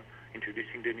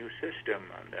the new system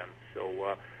on them.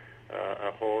 So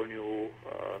a whole new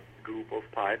group of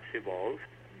pipes evolved,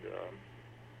 and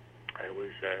it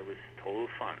was total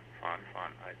fun. I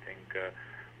think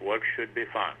work should be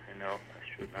fun. It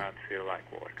should not feel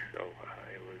like work. So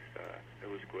it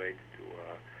was great to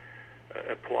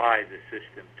apply the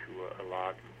system to a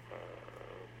lot.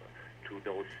 To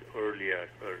those earlier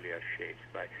shapes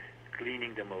by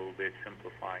cleaning them a little bit,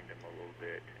 simplifying them a little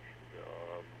bit,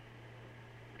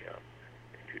 and,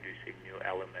 introducing new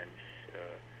elements,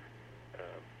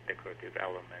 decorative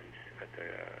elements at the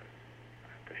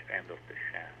end of the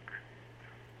shank.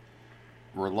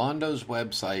 Rolando's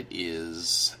website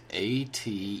is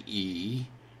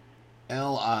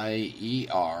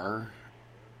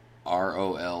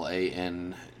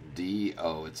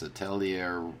ATELIERROLANDO. It's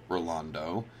Atelier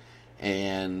Rolando.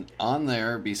 And on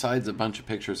there, besides a bunch of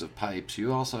pictures of pipes,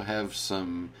 you also have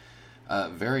some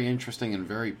very interesting and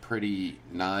very pretty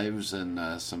knives and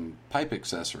some pipe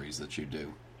accessories that you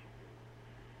do.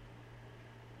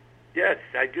 Yes,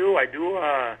 I do. I do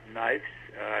knives.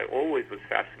 I always was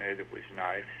fascinated with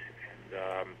knives,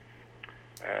 and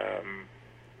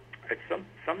it's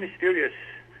some mysterious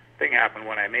thing happened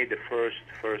when I made the first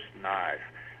knife.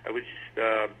 I was just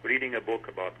reading a book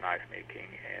about knife making,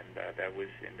 and that was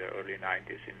in the early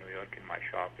 90s in New York in my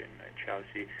shop in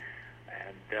Chelsea.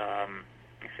 And I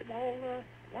said, well,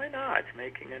 why not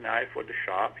making a knife for the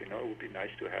shop? It would be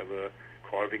nice to have a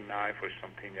carving knife or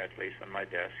something that lays on my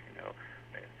desk,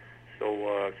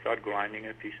 So start grinding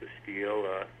a piece of steel,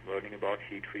 learning about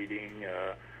heat treating,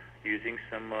 using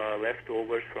some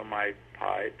leftovers from my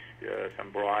pipes, some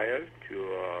briar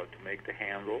to make the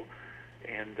handle,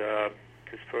 and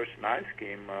this first knife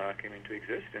came into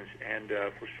existence, and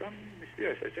for some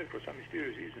mysterious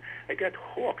reason, I got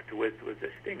hooked with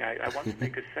this thing. I wanted to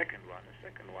make a second one,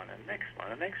 and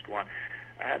next one,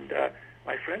 and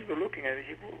my friends were looking at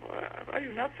me. Are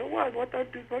you not so wild? What are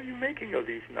you making of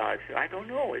these knives? I don't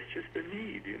know. It's just a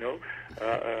need,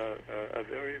 a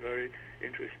very, very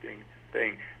interesting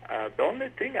thing. The only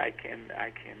thing the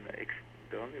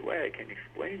only way I can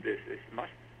explain this is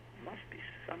must be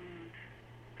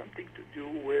something to do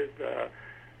with the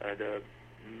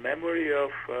memory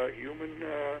of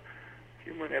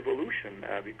human evolution,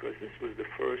 because this was the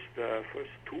first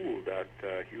tool that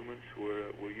humans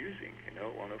were using.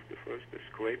 One of the first, the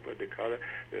scraper, the cutter,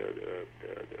 the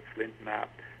flint knap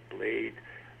blade,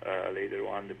 later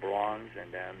on the bronze,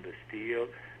 and then the steel,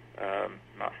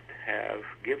 must have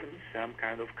given some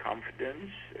kind of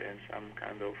confidence and some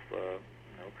kind of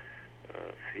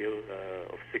feel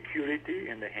of security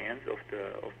in the hands of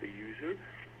the user,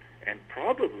 and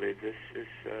probably this is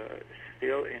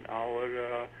still in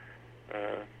our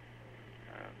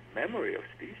memory of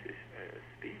species.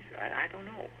 I don't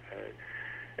know.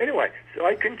 Anyway, so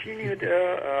I continued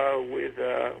with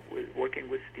working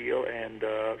with steel and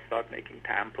start making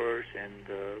tampers and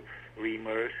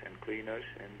reamers and cleaners,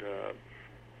 and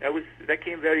that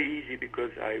came very easy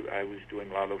because I was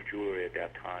doing a lot of jewelry at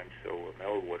that time, so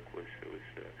metal work was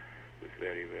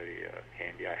very, very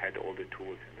handy. I had all the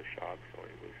tools in the shop, so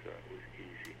it was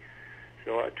easy.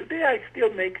 So today I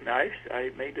still make knives. I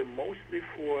made them mostly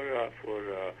for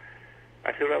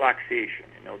as a relaxation.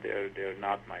 They're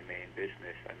not my main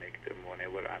business. I make them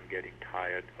whenever I'm getting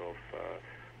tired of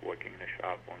working in the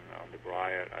shop on the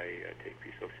briar. I take a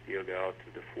piece of steel out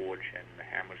to the forge and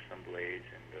hammer some blades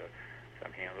and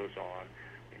some handles on,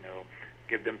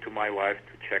 give them to my wife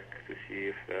to check to see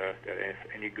if they're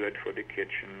any good for the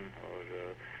kitchen, or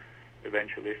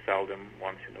eventually sell them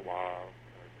once in a while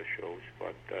at the shows.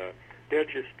 But they're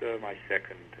just my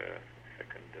second,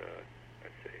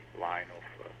 let's say, line of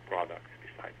products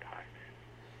beside pipes.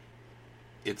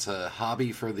 It's a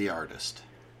hobby for the artist.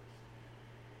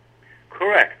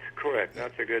 Correct.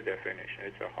 That's a good definition.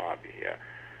 It's a hobby, yeah,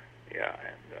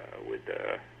 and with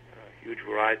the huge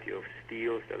variety of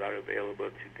steels that are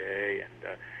available today, and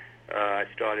I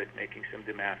started making some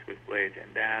Damascus blades,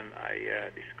 and then I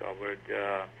discovered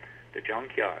the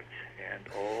junkyards and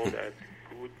all that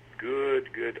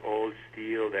good old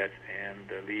steel that's in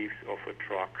the leaves of a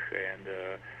truck and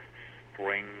the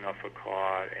spring of a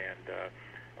car, and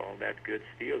all that good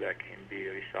steel that can be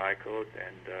recycled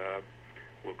and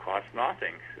will cost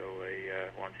nothing. So I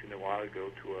once in a while go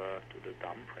to the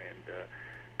dump and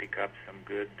pick up some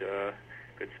good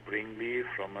spring leaf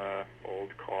from an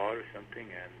old car or something,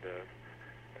 and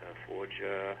forge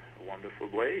a wonderful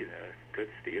blade, good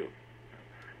steel.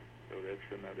 So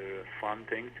that's another fun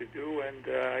thing to do, and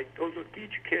I also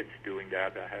teach kids doing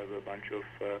that. I have a bunch of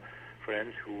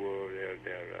friends who are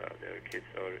their kids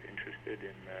are interested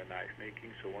in knife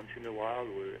making. So once in a while,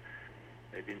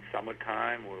 maybe in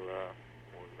summertime,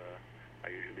 I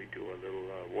usually do a little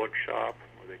workshop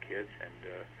with the kids and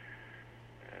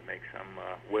make some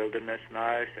wilderness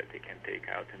knives that they can take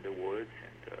out in the woods.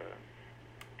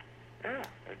 And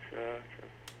it's a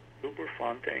super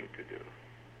fun thing to do.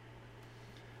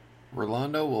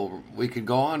 Rolando, well, we could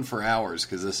go on for hours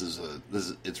because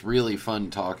it's really fun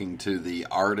talking to the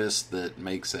artist that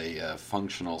makes a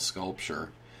functional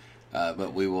sculpture.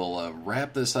 But we will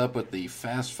wrap this up with the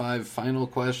Fast 5 final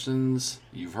questions.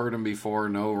 You've heard them before.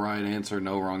 No right answer,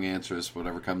 no wrong answers,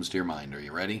 whatever comes to your mind. Are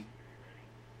you ready?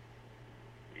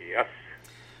 Yes.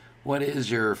 What is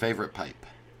your favorite pipe?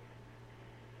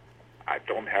 I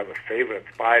don't have a favorite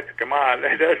pipe. Come on,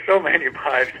 there's so many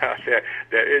pipes out there.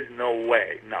 There is no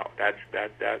way. No, that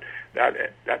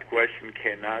question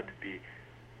cannot be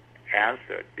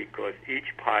answered because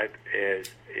each pipe is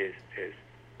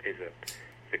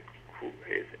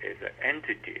an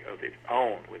entity of its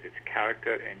own with its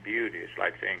character and beauty. It's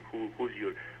like saying who's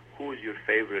your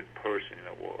favorite person in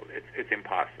the world. It's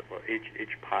impossible.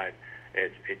 Each pipe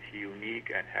it's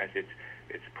unique and has its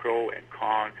pro and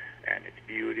con and its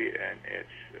beauty and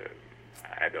its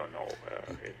I don't know.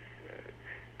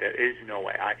 There is no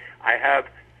way.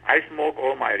 I smoke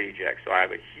all my rejects, so I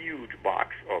have a huge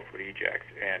box of rejects,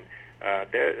 and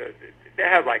they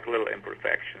have like little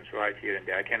imperfections right here and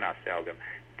there. I cannot sell them,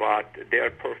 but they're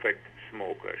perfect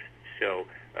smokers. So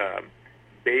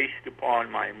based upon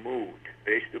my mood,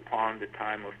 based upon the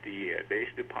time of the year,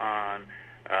 based upon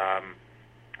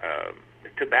the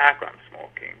tobacco I'm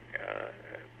smoking,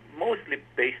 mostly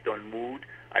based on mood,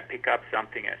 I pick up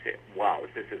something and say, wow,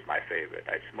 this is my favorite.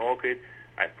 I smoke it,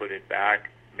 I put it back,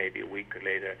 maybe a week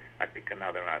later I pick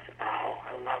another and I say, oh,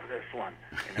 I love this one.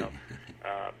 You know,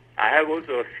 I have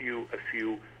also a few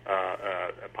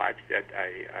pipes that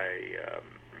I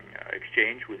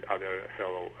exchange with other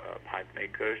fellow pipe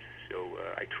makers. So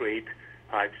I trade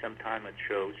pipes sometime at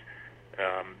shows,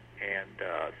 and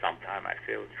sometime I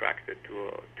feel attracted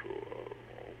to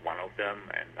one of them,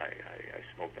 and I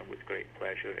smoke them with great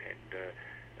pleasure and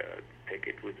take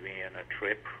it with me on a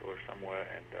trip or somewhere,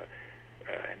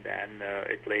 and then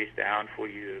it lays down for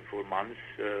months,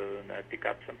 and I pick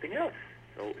up something else.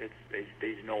 So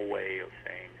there's no way of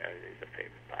saying it's a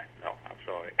favorite pipe. No, I'm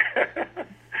sorry.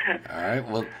 All right,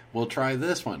 well, we'll try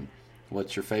this one.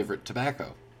 What's your favorite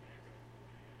tobacco?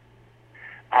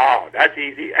 Oh, that's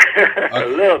easy. Okay. A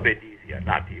little bit easier.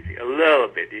 Not easy. A little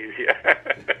bit easier.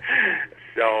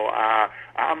 So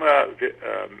I'm a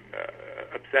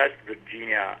obsessed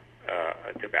Virginia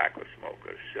tobacco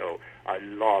smoker. So I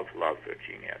love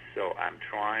Virginia. So I'm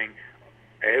trying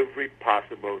every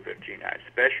possible Virginia,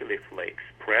 especially flakes.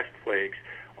 Pressed flakes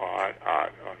are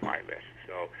on my list.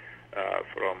 So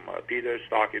from Peter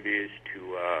Stockaby's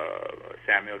to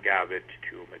Samuel Gavitt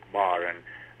to McBarron,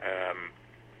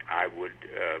 I would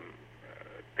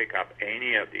pick up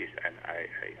any of these, and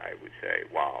I would say,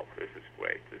 wow, this is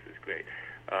great. This is great.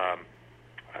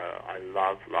 I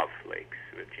love flakes,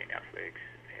 Virginia flakes,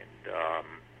 and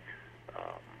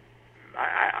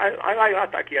I like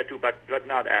Latakia too, but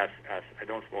not as I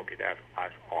don't smoke it as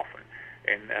often.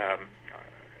 And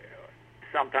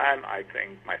sometime I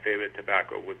think my favorite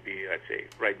tobacco would be, let's say,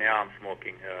 right now I'm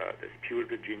smoking this pure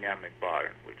Virginia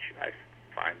McBarron, which I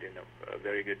find in a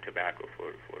very good tobacco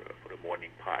for a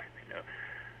morning pipe. You know,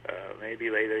 maybe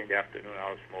later in the afternoon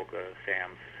I'll smoke a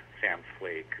Sam's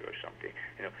Flake or something.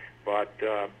 You know, but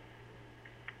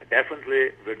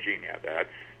definitely Virginia.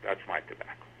 That's my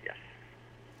tobacco. Yes.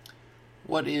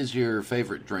 What is your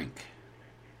favorite drink?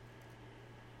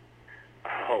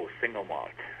 Oh, single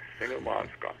malt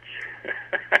Scotch.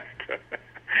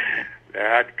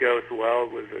 That goes well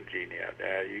with Virginia.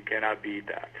 You cannot beat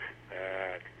that.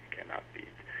 Cannot beat.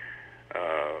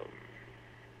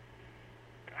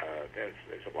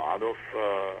 There's a lot of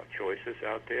choices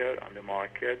out there on the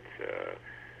market.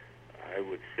 I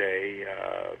would say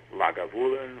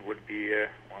Lagavulin would be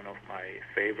one of my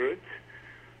favorites,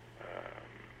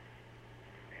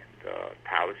 and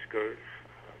Talisker,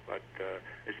 but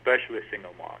especially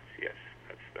single malts. Yes,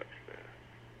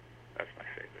 that's my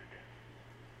favorite.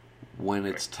 When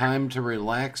it's time to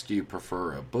relax, do you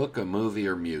prefer a book, a movie,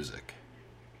 or music?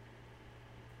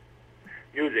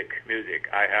 Music.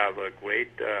 I have a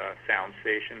great sound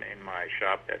station in my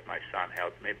shop that my son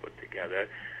helped me put together,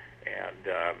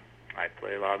 and I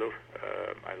play a lot of.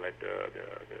 I let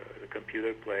the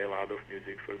computer play a lot of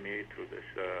music for me through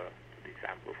these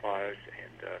amplifiers,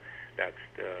 and that's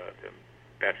the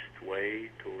best way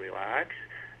to relax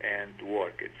and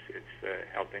work. It's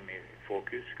helping me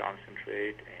focus,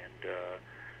 concentrate, and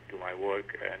do my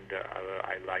work, and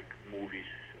I like movies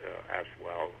as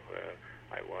well.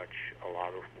 I watch a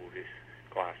lot of movies,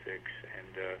 classics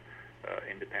and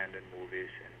independent movies,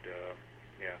 and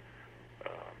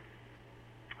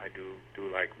I do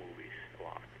like movies a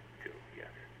lot too.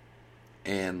 Yes.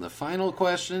 And the final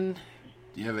question: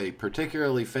 do you have a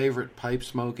particularly favorite pipe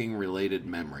smoking related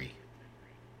memory?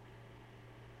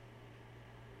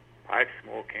 Pipe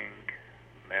smoking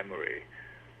memory.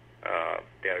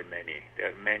 There are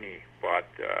many, but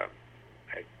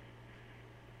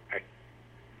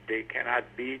they cannot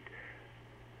beat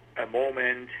a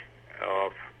moment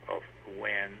of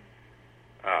when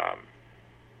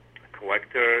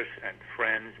collectors and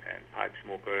friends and pipe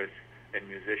smokers and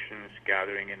musicians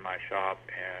gathering in my shop,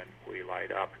 and we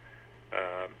light up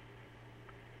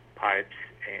pipes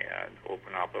and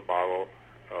open up a bottle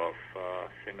of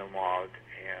single malt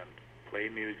and play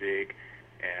music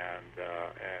and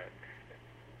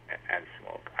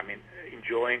smoke. I mean,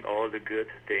 enjoying all the good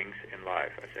things in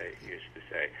life, as I used to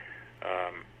say.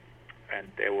 And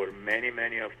there were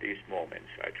many of these moments.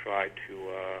 I tried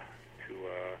to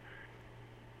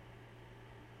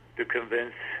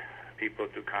convince people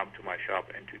to come to my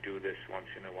shop and to do this once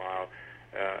in a while.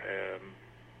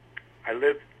 I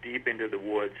live deep into the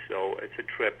woods, so it's a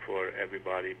trip for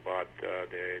everybody, but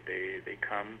they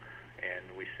come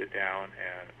and we sit down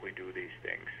and we do these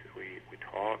things. We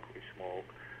talk, we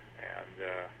smoke, and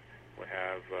we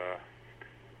have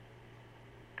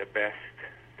the best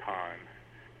time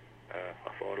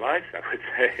of our lives, I would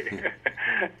say.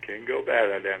 Can't go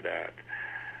better than that.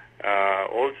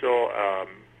 Also, a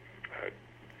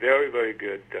very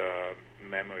good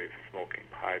memory of smoking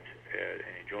pipes and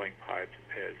enjoying pipes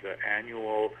is an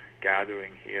annual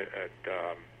gathering here at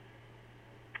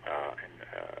in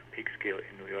Peekskill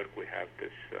in New York. We have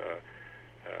this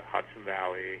Hudson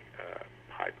Valley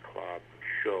Pipe Club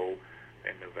show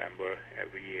in November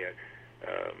every year.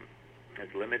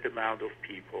 There's a limited amount of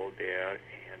people there,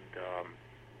 and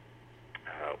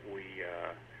we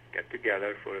get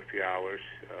together for a few hours,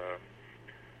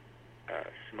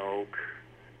 smoke,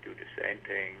 do the same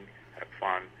thing, have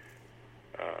fun,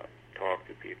 talk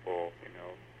to people,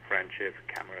 friendship,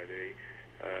 camaraderie.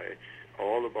 It's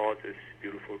all about this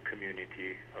beautiful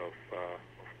community of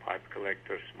pipe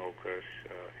collectors, smokers,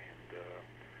 and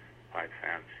pipe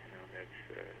fans.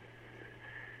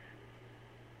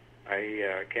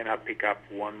 I cannot pick up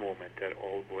one moment. They're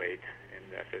all great.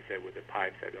 And as I said, with the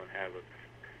pipes, I don't have a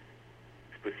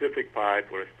specific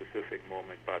pipe or a specific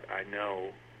moment, but I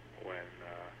know when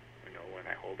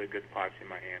I hold a good pipes in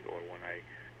my hand, or when I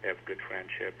have good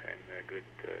friendship and a good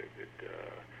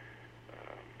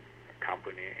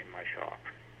company in my shop.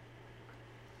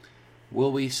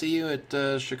 Will we see you at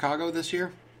Chicago this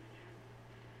year?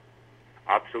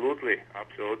 Absolutely.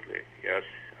 Yes,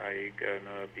 I'm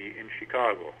gonna be in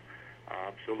Chicago.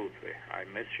 Absolutely. I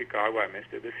miss Chicago. I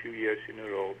missed it a few years in a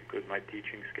row because of my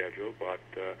teaching schedule, but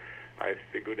I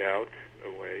figured out a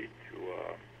way to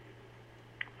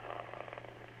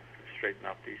straighten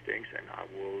up these things, and I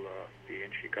will be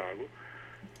in Chicago.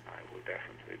 I will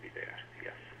definitely be there,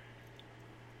 yes.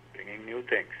 Bringing new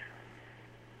things.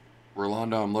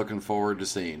 Rolando, I'm looking forward to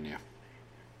seeing you.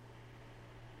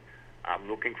 I'm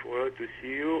looking forward to see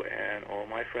you and all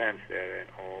my friends there and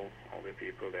all the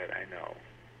people that I know.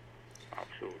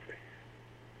 Absolutely.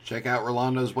 Check out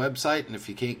Rolando's website, and if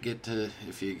you get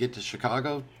to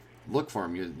Chicago, look for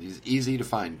him. He's easy to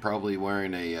find, probably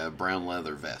wearing a brown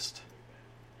leather vest.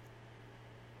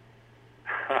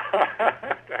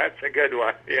 That's a good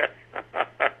one, yes.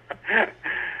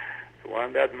 The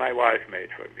one that my wife made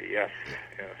for me, yes.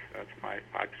 That's my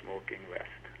pipe smoking vest,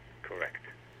 correct.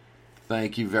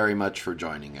 Thank you very much for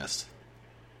joining us.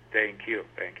 Thank you,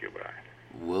 Brian.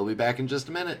 We'll be back in just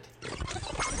a minute.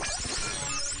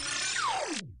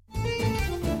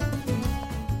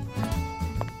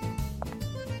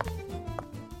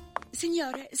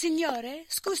 Signore,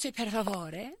 scusi per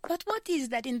favore, but what is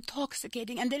that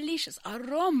intoxicating and delicious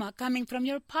aroma coming from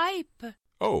your pipe?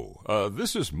 Oh,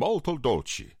 this is Molto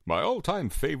Dolce, my all-time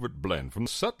favorite blend from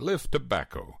Sutliff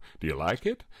Tobacco. Do you like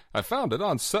it? I found it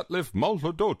on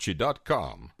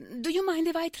SutliffMoltoDolce.com. Do you mind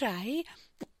if I try?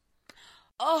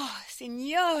 Oh,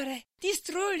 signore, this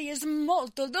truly is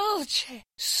molto dolce.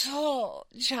 So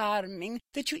charming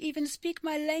that you even speak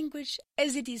my language,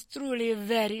 as it is truly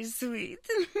very sweet.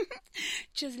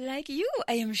 Just like you,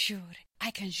 I am sure. I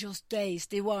can just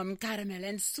taste the warm caramel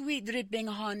and sweet dripping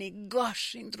honey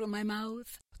gushing through my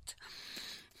mouth.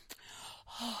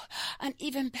 Oh, and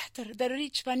even better, the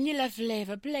rich vanilla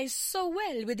flavor plays so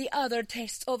well with the other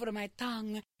tastes over my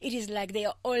tongue. It is like they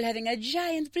are all having a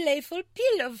giant playful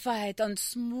pillow fight on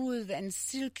smooth and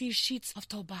silky sheets of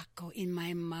tobacco in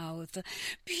my mouth.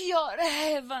 Pure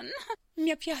heaven!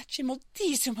 Mi piace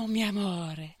moltissimo, mio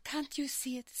amore. Can't you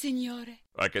see it, signore?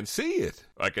 I can see it.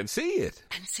 I can see it.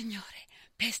 And signore,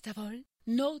 best of all,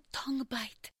 no tongue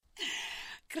bite.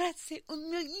 Grazie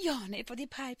 1,000,000 for the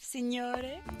pipe,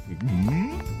 signore.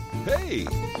 Hey!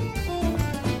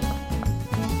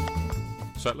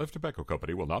 Sat-Lift Tobacco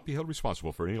Company will not be held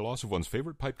responsible for any loss of one's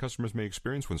favorite pipe customers may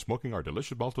experience when smoking our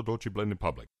delicious Malto Dolce blend in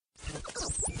public.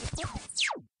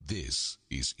 This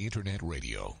is Internet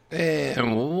Radio.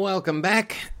 And welcome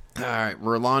back. All right,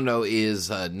 Rolando is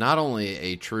not only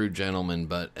a true gentleman,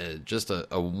 but just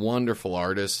a wonderful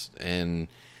artist and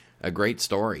a great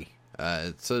story.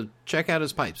 So check out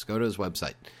his pipes. Go to his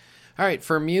website. All right,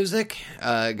 for music,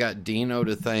 I got Dino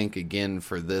to thank again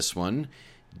for this one.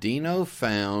 Dino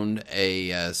found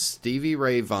a Stevie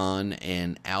Ray Vaughan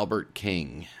and Albert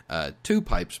King, two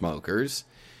pipe smokers,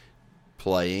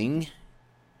 playing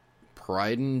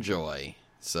Pride and Joy.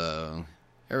 So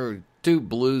there were two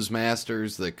blues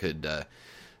masters that could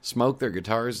smoke their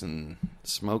guitars and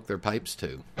smoke their pipes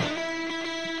too.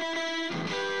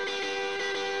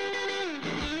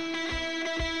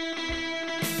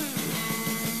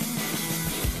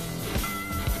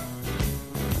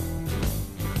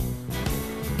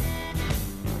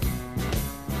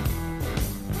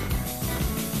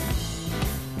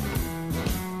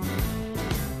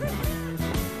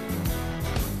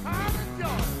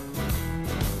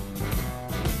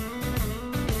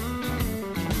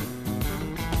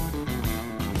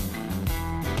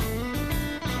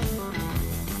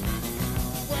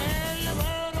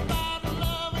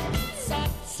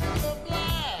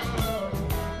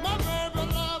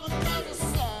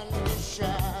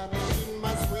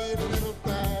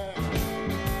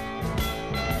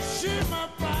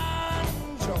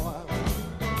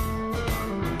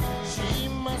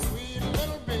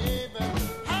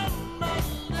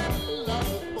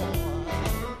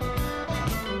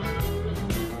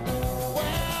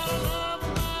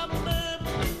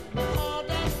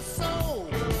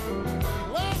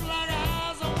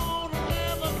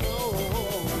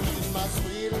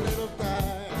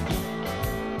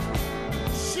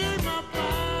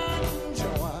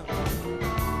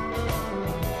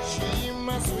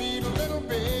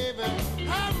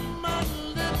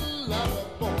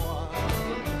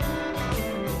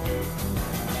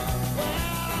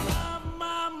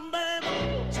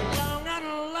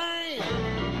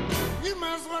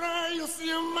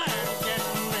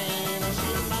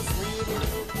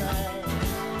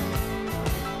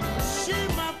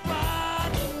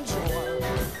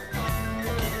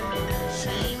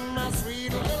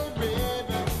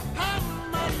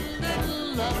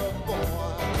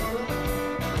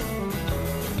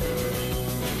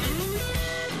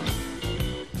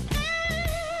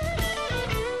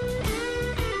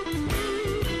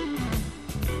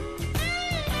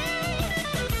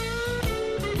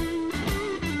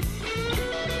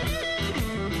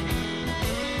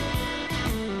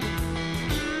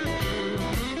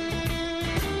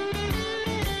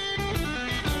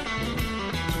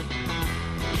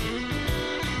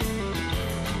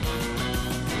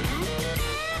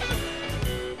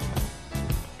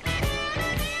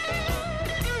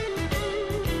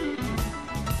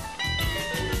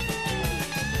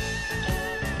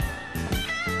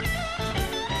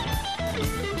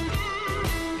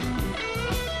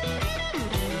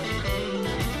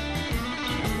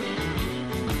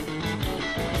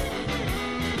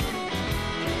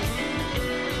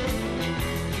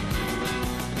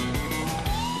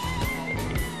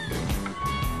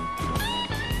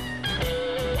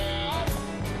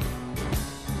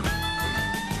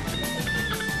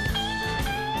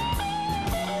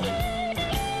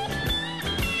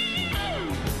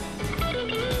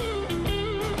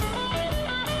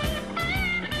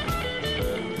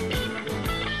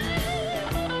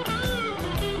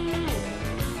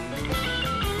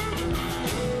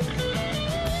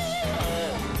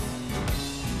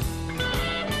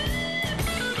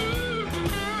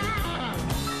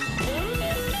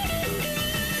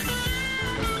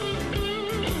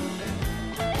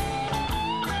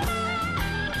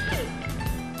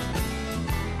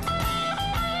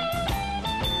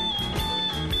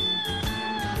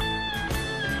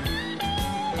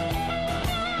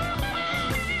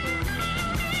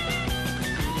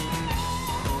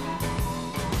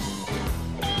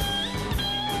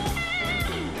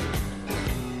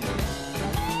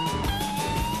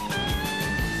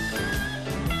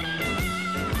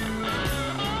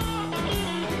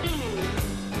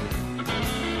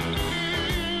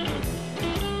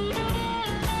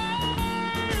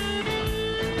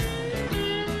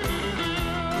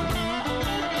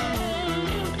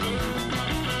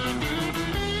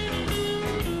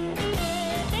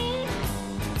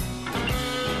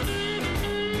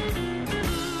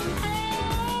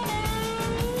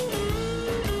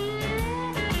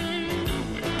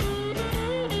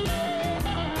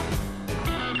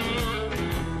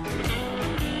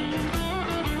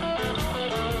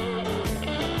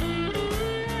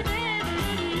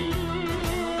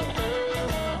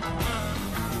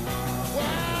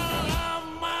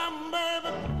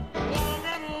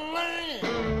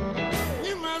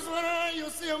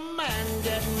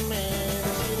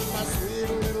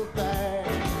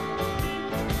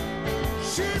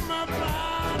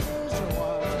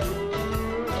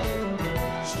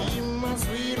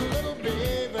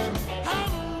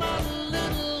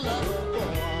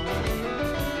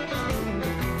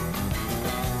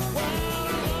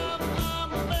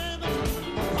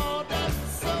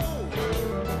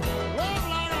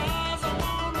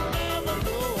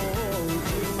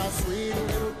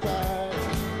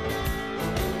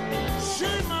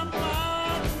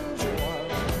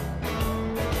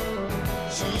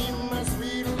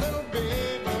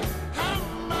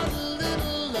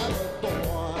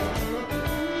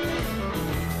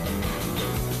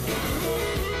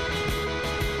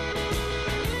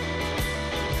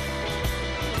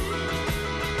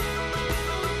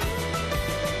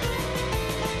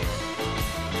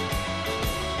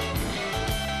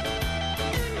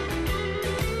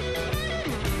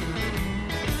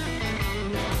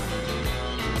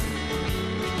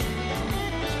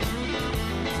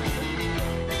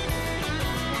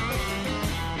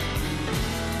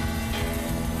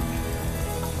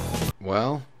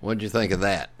 Well, what'd you think of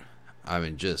that? I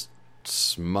mean, just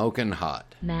smoking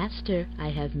hot. Master, I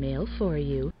have mail for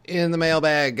you. In the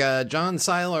mailbag, John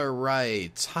Seiler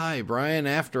writes, "Hi, Brian.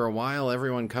 After a while,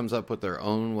 everyone comes up with their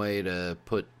own way to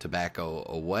put tobacco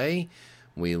away.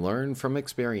 We learn from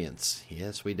experience."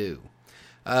 Yes, we do.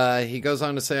 He goes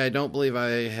on to say, "I don't believe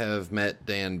I have met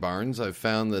Dan Barnes. I've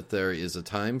found that there is a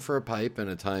time for a pipe and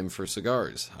a time for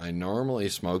cigars. I normally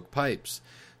smoke pipes.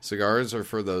 Cigars are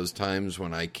for those times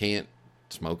when I can't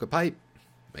smoke a pipe."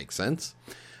 Makes sense.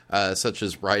 Such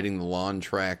as riding the lawn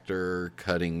tractor,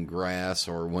 cutting grass,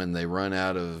 or when they run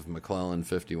out of McClellan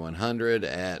 5100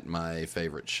 at my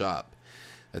favorite shop.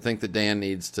 I think that Dan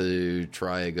needs to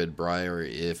try a good briar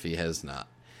if he has not.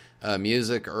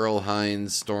 Music, Earl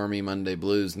Hines, Stormy Monday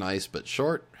Blues, nice but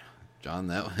short. John,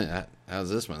 how's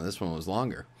this one? This one was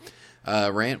longer.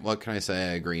 Rant, what can I say?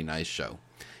 I agree, nice show.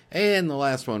 And the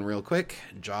last one real quick.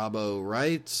 Jabo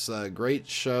writes, great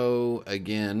show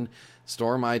again.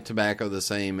 Store my tobacco the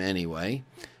same anyway.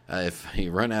 If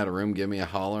you run out of room, give me a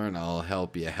holler and I'll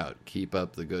help you out. Keep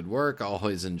up the good work.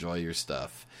 Always enjoy your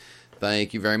stuff.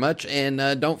 Thank you very much.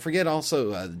 And don't forget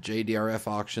also, the JDRF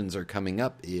auctions are coming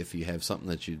up. If you have something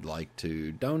that you'd like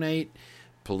to donate,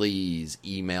 please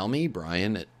email me,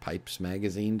 Brian at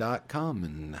PipesMagazine.com,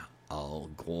 and I'll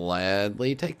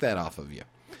gladly take that off of you.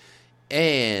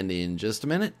 And in just a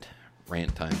minute,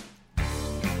 rant time.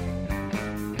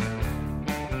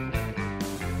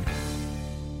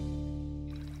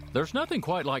 There's nothing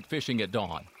quite like fishing at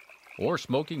dawn or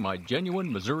smoking my genuine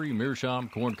Missouri Meerschaum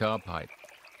corncob pipe,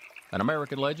 an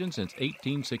American legend since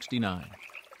 1869.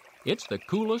 It's the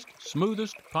coolest,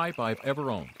 smoothest pipe I've ever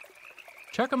owned.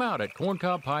 Check them out at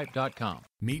corncobpipe.com.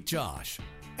 Meet Josh.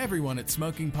 Everyone at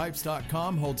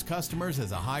smokingpipes.com holds customers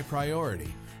as a high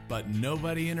priority, but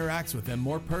nobody interacts with them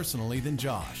more personally than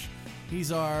Josh.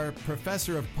 He's our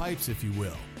professor of pipes, if you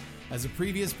will. As a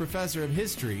previous professor of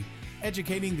history,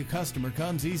 educating the customer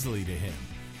comes easily to him.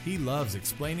 He loves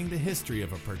explaining the history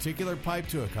of a particular pipe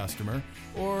to a customer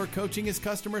or coaching his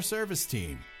customer service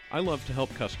team. I love to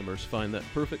help customers find that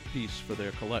perfect piece for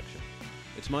their collection.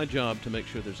 It's my job to make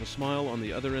sure there's a smile on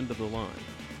the other end of the line,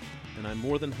 and I'm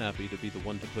more than happy to be the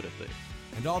one to put it there.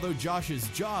 And although Josh's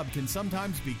job can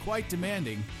sometimes be quite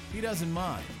demanding, he doesn't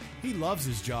mind. He loves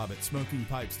his job at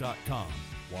smokingpipes.com.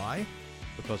 Why?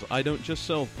 Because I don't just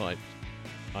sell pipes,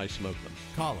 I smoke them.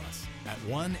 Call us at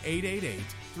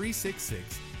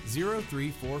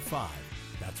 1-888-366-0345.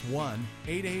 That's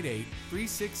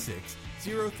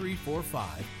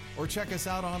 1-888-366-0345. Or check us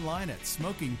out online at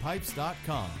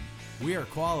smokingpipes.com. We are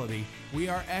quality. We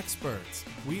are experts.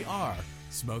 We are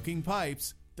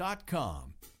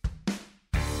smokingpipes.com.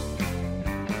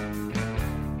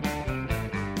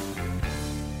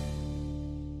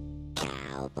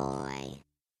 Cowboy.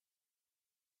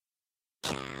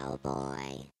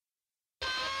 Cowboy.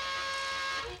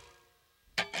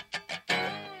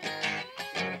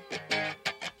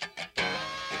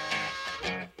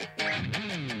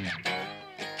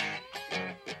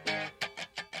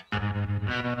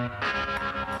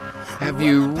 Have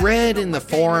you read in the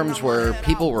forums where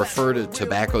people refer to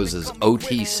tobaccos as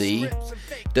OTC?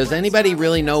 Does anybody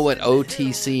really know what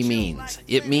OTC means?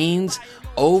 It means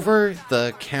over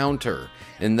the counter,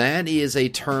 and that is a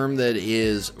term that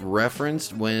is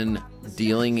referenced when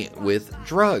dealing with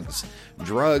drugs.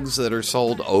 Drugs that are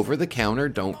sold over the counter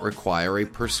don't require a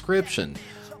prescription.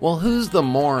 Well, who's the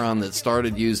moron that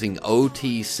started using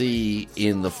OTC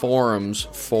in the forums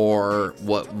for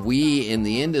what we in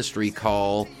the industry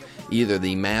call either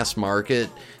the mass market,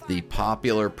 the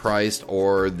popular priced,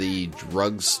 or the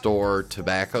drugstore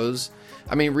tobaccos?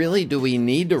 I mean, really, do we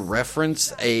need to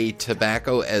reference a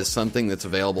tobacco as something that's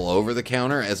available over the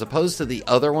counter as opposed to the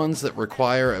other ones that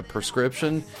require a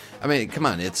prescription? I mean, come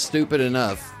on, it's stupid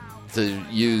enough to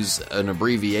use an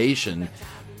abbreviation,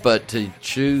 but to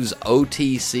choose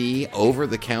OTC over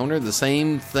the counter, the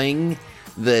same thing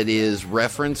that is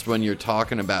referenced when you're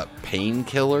talking about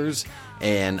painkillers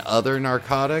and other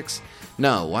narcotics?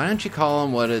 No, why don't you call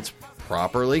them what it's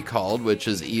properly called, which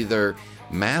is either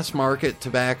mass market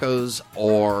tobaccos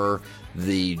or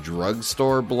the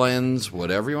drugstore blends,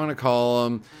 whatever you want to call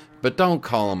them, but don't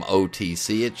call them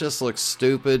OTC. It just looks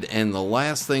stupid, and the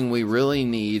last thing we really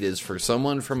need is for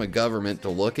someone from a government to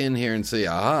look in here and say,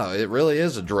 aha, it really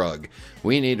is a drug.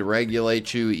 We need to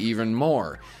regulate you even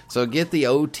more. So get the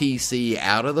OTC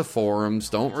out of the forums.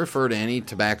 Don't refer to any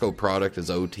tobacco product as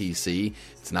OTC.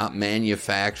 It's not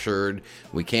manufactured.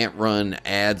 We can't run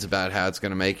ads about how it's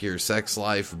going to make your sex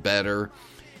life better.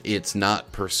 It's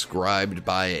not prescribed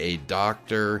by a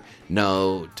doctor.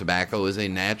 No, tobacco is a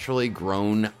naturally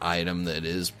grown item that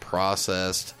is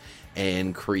processed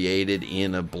and created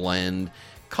in a blend.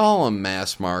 Call them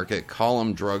mass market, call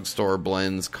them drugstore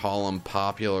blends, call them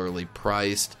popularly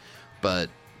priced, but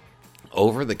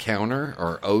over the counter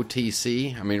or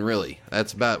OTC, I mean, really,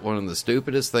 that's about one of the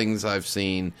stupidest things I've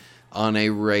seen on a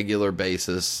regular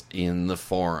basis in the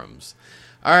forums.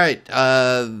 All right,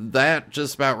 that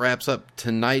just about wraps up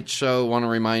tonight's show. Want to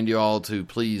remind you all to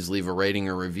please leave a rating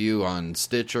or review on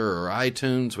Stitcher or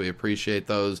iTunes. We appreciate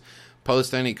those.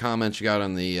 Post any comments you got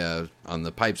on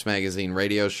the Pipes Magazine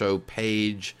radio show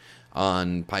page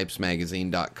on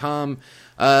PipesMagazine.com.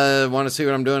 Want to see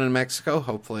what I'm doing in Mexico?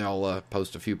 Hopefully I'll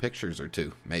post a few pictures or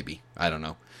two. Maybe. I don't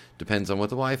know. Depends on what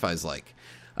the Wi-Fi's like.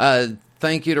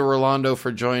 Thank you to Rolando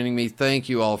for joining me. Thank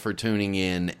you all for tuning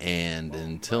in. And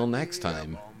until next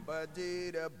time. Happy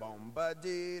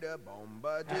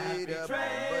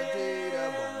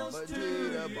trails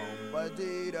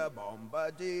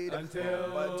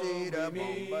until we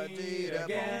meet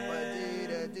again.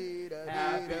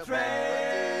 Happy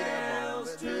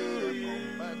trails to you.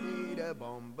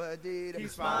 Keep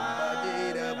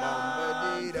smiling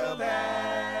until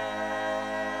then.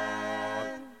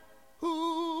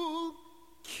 Who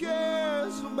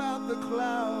cares about the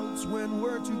clouds when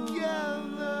we're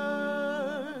together?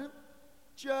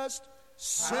 Just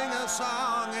sing a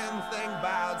song and think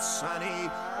about sunny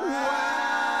weather.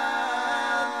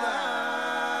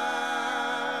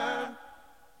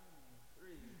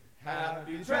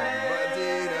 Happy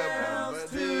trails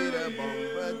to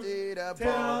you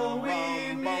till we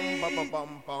meet again.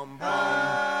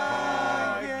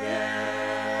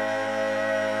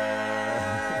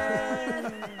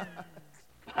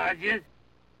 Badges?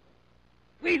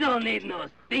 We don't need no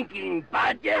stinking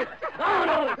badges. Oh,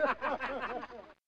 no.